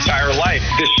in my entire life.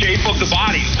 The shape of the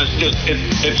bodies is just,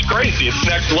 it's crazy. It's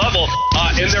next level.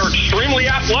 And they're extremely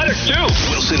athletic, too.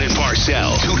 Wilson and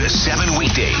Parcell, 2 to 7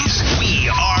 weekdays. We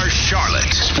are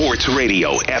Charlotte. Sports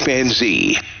Radio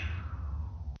FNZ.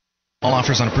 All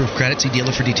offers on approved credit. See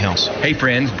dealer for details. Hey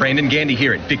friends, Brandon Gandy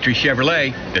here at Victory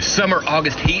Chevrolet. The summer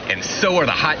August heat, and so are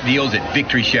the hot deals at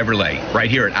Victory Chevrolet.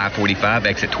 Right here at I-45,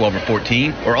 exit 12 or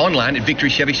 14, or online at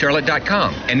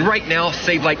VictoryChevyCharlotte.com. And right now,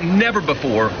 save like never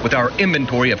before with our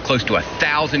inventory of close to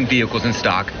 1,000 vehicles in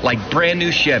stock, like brand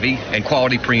new Chevy and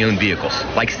quality pre-owned vehicles.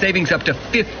 Like savings up to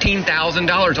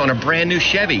 $15,000 on a brand new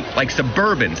Chevy, like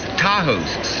Suburbans, Tahoes,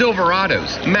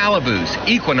 Silverados, Malibus,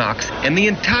 Equinox, and the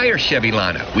entire Chevy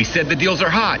lineup. We said the deals are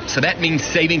hot, so that means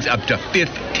savings up to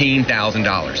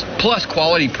 $15,000. Plus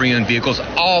quality pre-owned vehicles,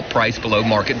 all priced below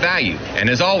market value. And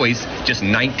as always, just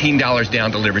 $19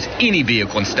 down delivers any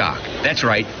vehicle in stock. That's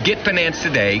right, get financed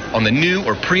today on the new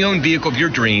or pre-owned vehicle of your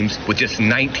dreams with just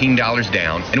 $19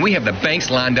 down, and we have the banks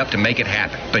lined up to make it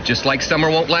happen. But just like summer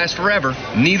won't last forever,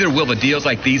 neither will the deals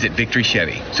like these at Victory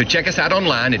Chevy. So check us out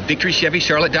online at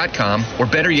VictoryChevyCharlotte.com, or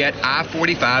better yet,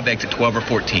 I-45 exit 12 or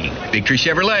 14. Victory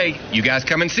Chevrolet, you guys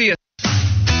come and see us.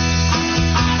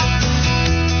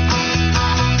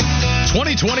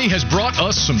 2020 has brought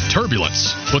us some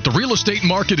turbulence, but the real estate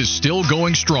market is still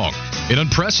going strong. In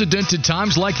unprecedented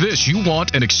times like this, you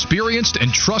want an experienced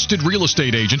and trusted real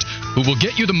estate agent who will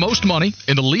get you the most money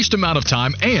in the least amount of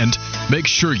time and make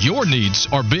sure your needs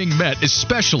are being met,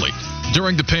 especially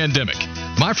during the pandemic.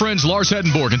 My friends Lars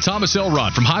Hedenborg and Thomas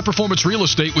Elrod from High Performance Real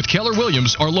Estate with Keller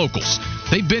Williams are locals.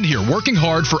 They've been here working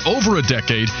hard for over a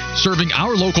decade, serving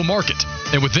our local market.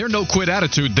 And with their no-quit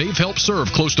attitude, they've helped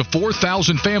serve close to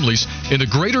 4,000 families in the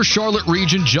greater Charlotte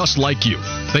region just like you.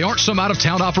 They aren't some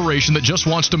out-of-town operation that just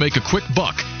wants to make a quick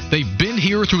buck. They've been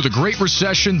here through the Great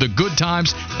Recession, the good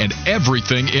times, and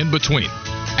everything in between.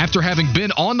 After having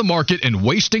been on the market and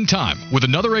wasting time with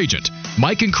another agent,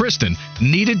 Mike and Kristen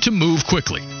needed to move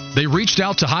quickly. They reached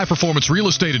out to High Performance Real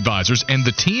Estate Advisors, and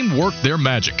the team worked their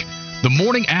magic. The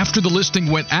morning after the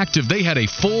listing went active, they had a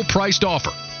full-priced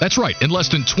offer. That's right. In less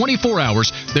than 24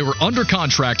 hours, they were under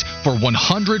contract for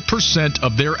 100%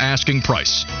 of their asking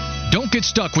price. Don't get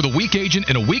stuck with a weak agent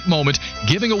in a weak moment,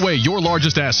 giving away your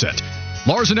largest asset.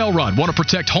 Lars and Elrod want to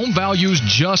protect home values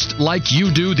just like you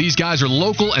do. These guys are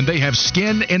local, and they have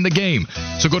skin in the game.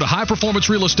 So go to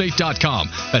highperformancerealestate.com.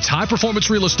 That's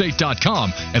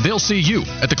highperformancerealestate.com, and they'll see you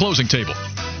at the closing table.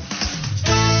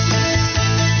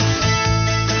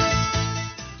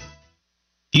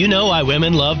 You know why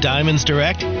women love Diamonds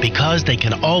Direct? Because they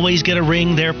can always get a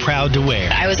ring they're proud to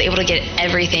wear. I was able to get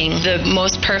everything, the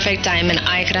most perfect diamond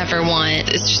I could ever want.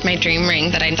 It's just my dream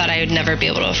ring that I thought I would never be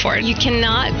able to afford. You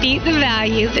cannot beat the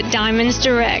value that Diamonds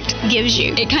Direct gives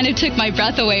you. It kind of took my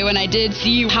breath away when I did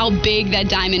see how big that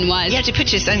diamond was. You have to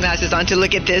put your sunglasses on to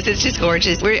look at this. It's just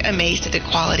gorgeous. We're amazed at the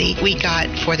quality we got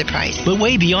for the price. But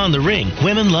way beyond the ring,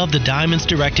 women love the Diamonds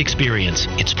Direct experience.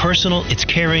 It's personal, it's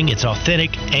caring, it's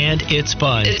authentic, and it's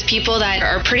fun. It's people that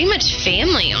are pretty much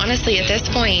family, honestly, at this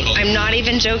point. I'm not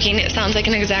even joking. It sounds like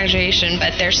an exaggeration,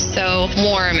 but they're so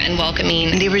warm and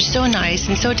welcoming. And they were so nice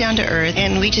and so down to earth,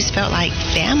 and we just felt like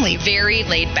family. Very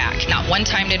laid back. Not one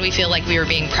time did we feel like we were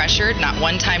being pressured. Not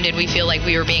one time did we feel like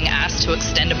we were being asked to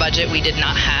extend a budget we did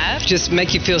not have. Just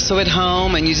make you feel so at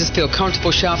home, and you just feel comfortable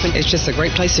shopping. It's just a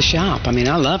great place to shop. I mean,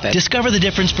 I love it. Discover the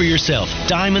difference for yourself.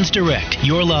 Diamonds Direct.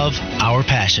 Your love, our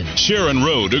passion. Sharon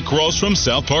Road across from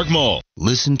South Park Mall.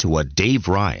 Listen to what Dave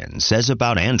Ryan says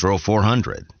about Andro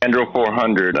 400. Andro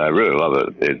 400, I really love it.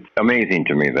 It's amazing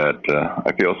to me that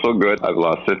I feel so good. I've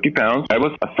lost 50 pounds. I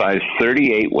was a size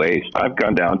 38 waist. I've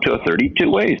gone down to a 32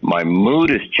 waist. My mood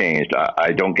has changed.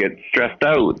 I don't get stressed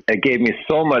out. It gave me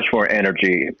so much more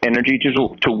energy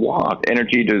to walk,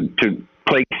 energy to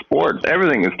play sports.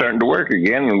 Everything is starting to work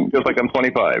again, and feels like I'm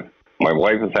 25. My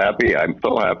wife is happy. I'm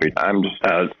so happy. I'm just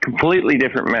a completely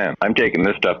different man. I'm taking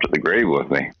this stuff to the grave with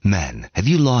me. Men, have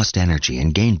you lost energy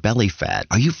and gained belly fat?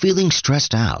 Are you feeling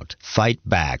stressed out? Fight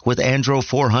back with Andro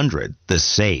 400, the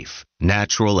safe,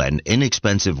 natural, and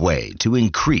inexpensive way to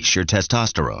increase your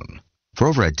testosterone. For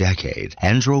over a decade,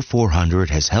 Andro 400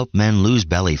 has helped men lose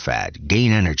belly fat,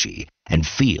 gain energy, and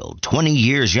feel 20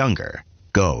 years younger.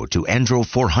 Go to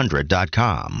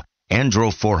andro400.com.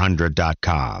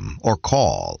 andro400.com or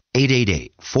call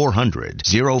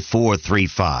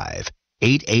 888-400-0435.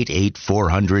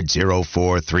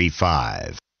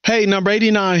 888-400-0435. Hey, number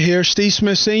 89 here, Steve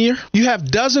Smith Sr. You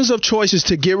have dozens of choices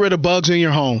to get rid of bugs in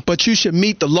your home, but you should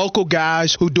meet the local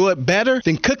guys who do it better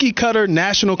than cookie-cutter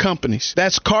national companies.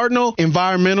 That's Cardinal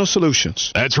Environmental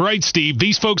Solutions. That's right, Steve.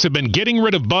 These folks have been getting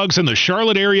rid of bugs in the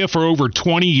Charlotte area for over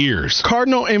 20 years.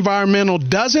 Cardinal Environmental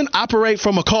doesn't operate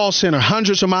from a call center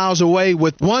hundreds of miles away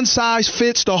with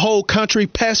one-size-fits-the-whole-country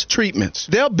pest treatments.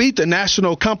 They'll beat the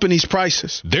national company's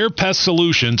prices. Their pest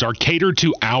solutions are catered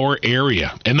to our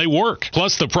area, and they work.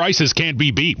 Plus, the prices can't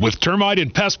be beat with termite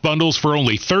and pest bundles for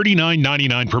only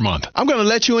 $39.99 per month. I'm going to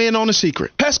let you in on a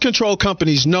secret. Pest control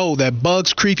companies know that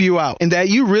bugs creep you out and that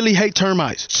you really hate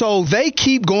termites. So they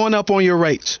keep going up on your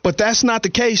rates. But that's not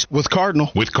the case with Cardinal.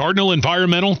 With Cardinal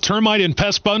Environmental, termite and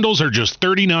pest bundles are just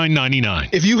 $39.99.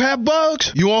 If you have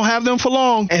bugs, you won't have them for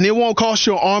long, and it won't cost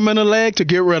you an arm and a leg to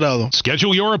get rid of them.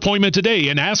 Schedule your appointment today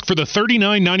and ask for the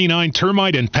 $39.99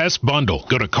 termite and pest bundle.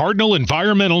 Go to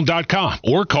cardinalenvironmental.com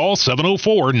or call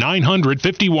 704-900-5140.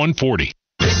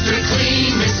 Mr.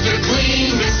 Clean, Mr.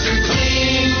 Clean, Mr.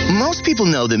 Clean. Most people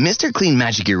know that Mr. Clean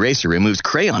Magic Eraser removes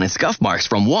crayon and scuff marks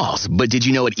from walls, but did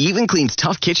you know it even cleans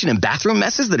tough kitchen and bathroom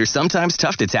messes that are sometimes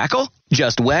tough to tackle?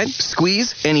 Just wet,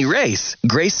 squeeze, and erase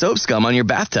gray soap scum on your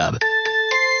bathtub.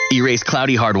 Erase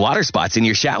cloudy hard water spots in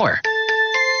your shower.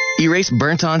 Erase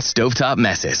burnt-on stovetop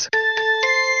messes.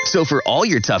 So for all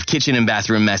your tough kitchen and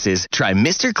bathroom messes, try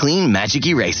Mr. Clean Magic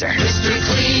Eraser. Mr.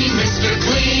 Clean, Mr.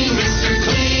 Clean, Mr.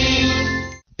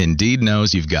 Clean. Indeed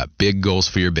knows you've got big goals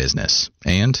for your business,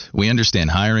 and we understand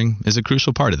hiring is a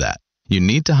crucial part of that. You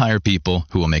need to hire people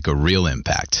who will make a real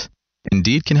impact.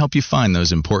 Indeed can help you find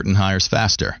those important hires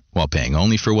faster while paying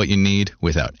only for what you need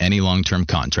without any long-term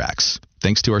contracts,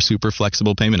 thanks to our super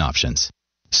flexible payment options.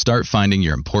 Start finding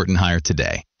your important hire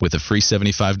today with a free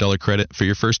 $75 credit for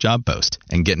your first job post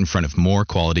and get in front of more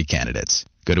quality candidates.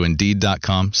 Go to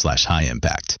Indeed.com/high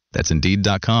impact. That's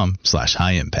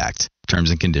Indeed.com/high impact.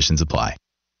 Terms and conditions apply.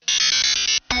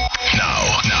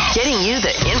 Now. Getting you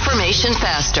the information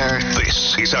faster.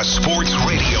 This is a Sports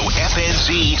Radio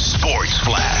FNZ Sports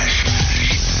Flash.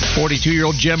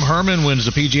 42-year-old Jim Herman wins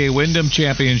the PGA Wyndham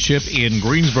Championship in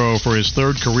Greensboro for his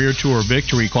third career tour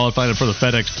victory. Qualified for the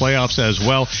FedEx playoffs as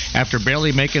well after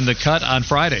barely making the cut on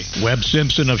Friday. Webb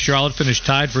Simpson of Charlotte finished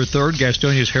tied for third.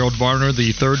 Gastonia's Harold Varner,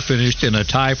 the third, finished in a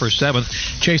tie for seventh.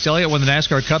 Chase Elliott won the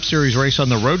NASCAR Cup Series race on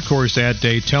the road course at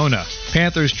Daytona.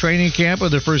 Panthers training camp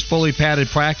with their first fully padded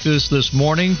practice this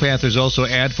morning. Panthers also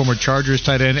add former Chargers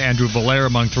tight end Andrew Belair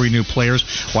among three new players.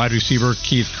 Wide receiver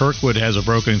Keith Kirkwood has a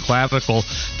broken clavicle.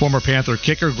 Former Panther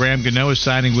kicker Graham Gano is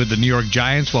signing with the New York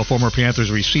Giants, while former Panthers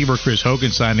receiver Chris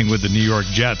Hogan signing with the New York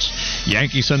Jets.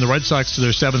 Yankees send the Red Sox to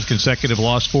their seventh consecutive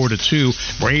loss,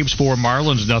 4-2. Braves 4,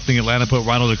 Marlins 0. Atlanta put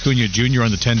Ronald Acuna Jr.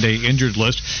 on the 10-day injured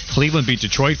list. Cleveland beat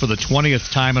Detroit for the 20th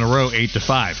time in a row,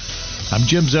 8-5. I'm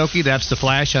Jim Zoki. That's The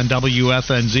Flash on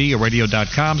WFNZ, a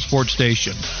radio.com sports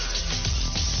station.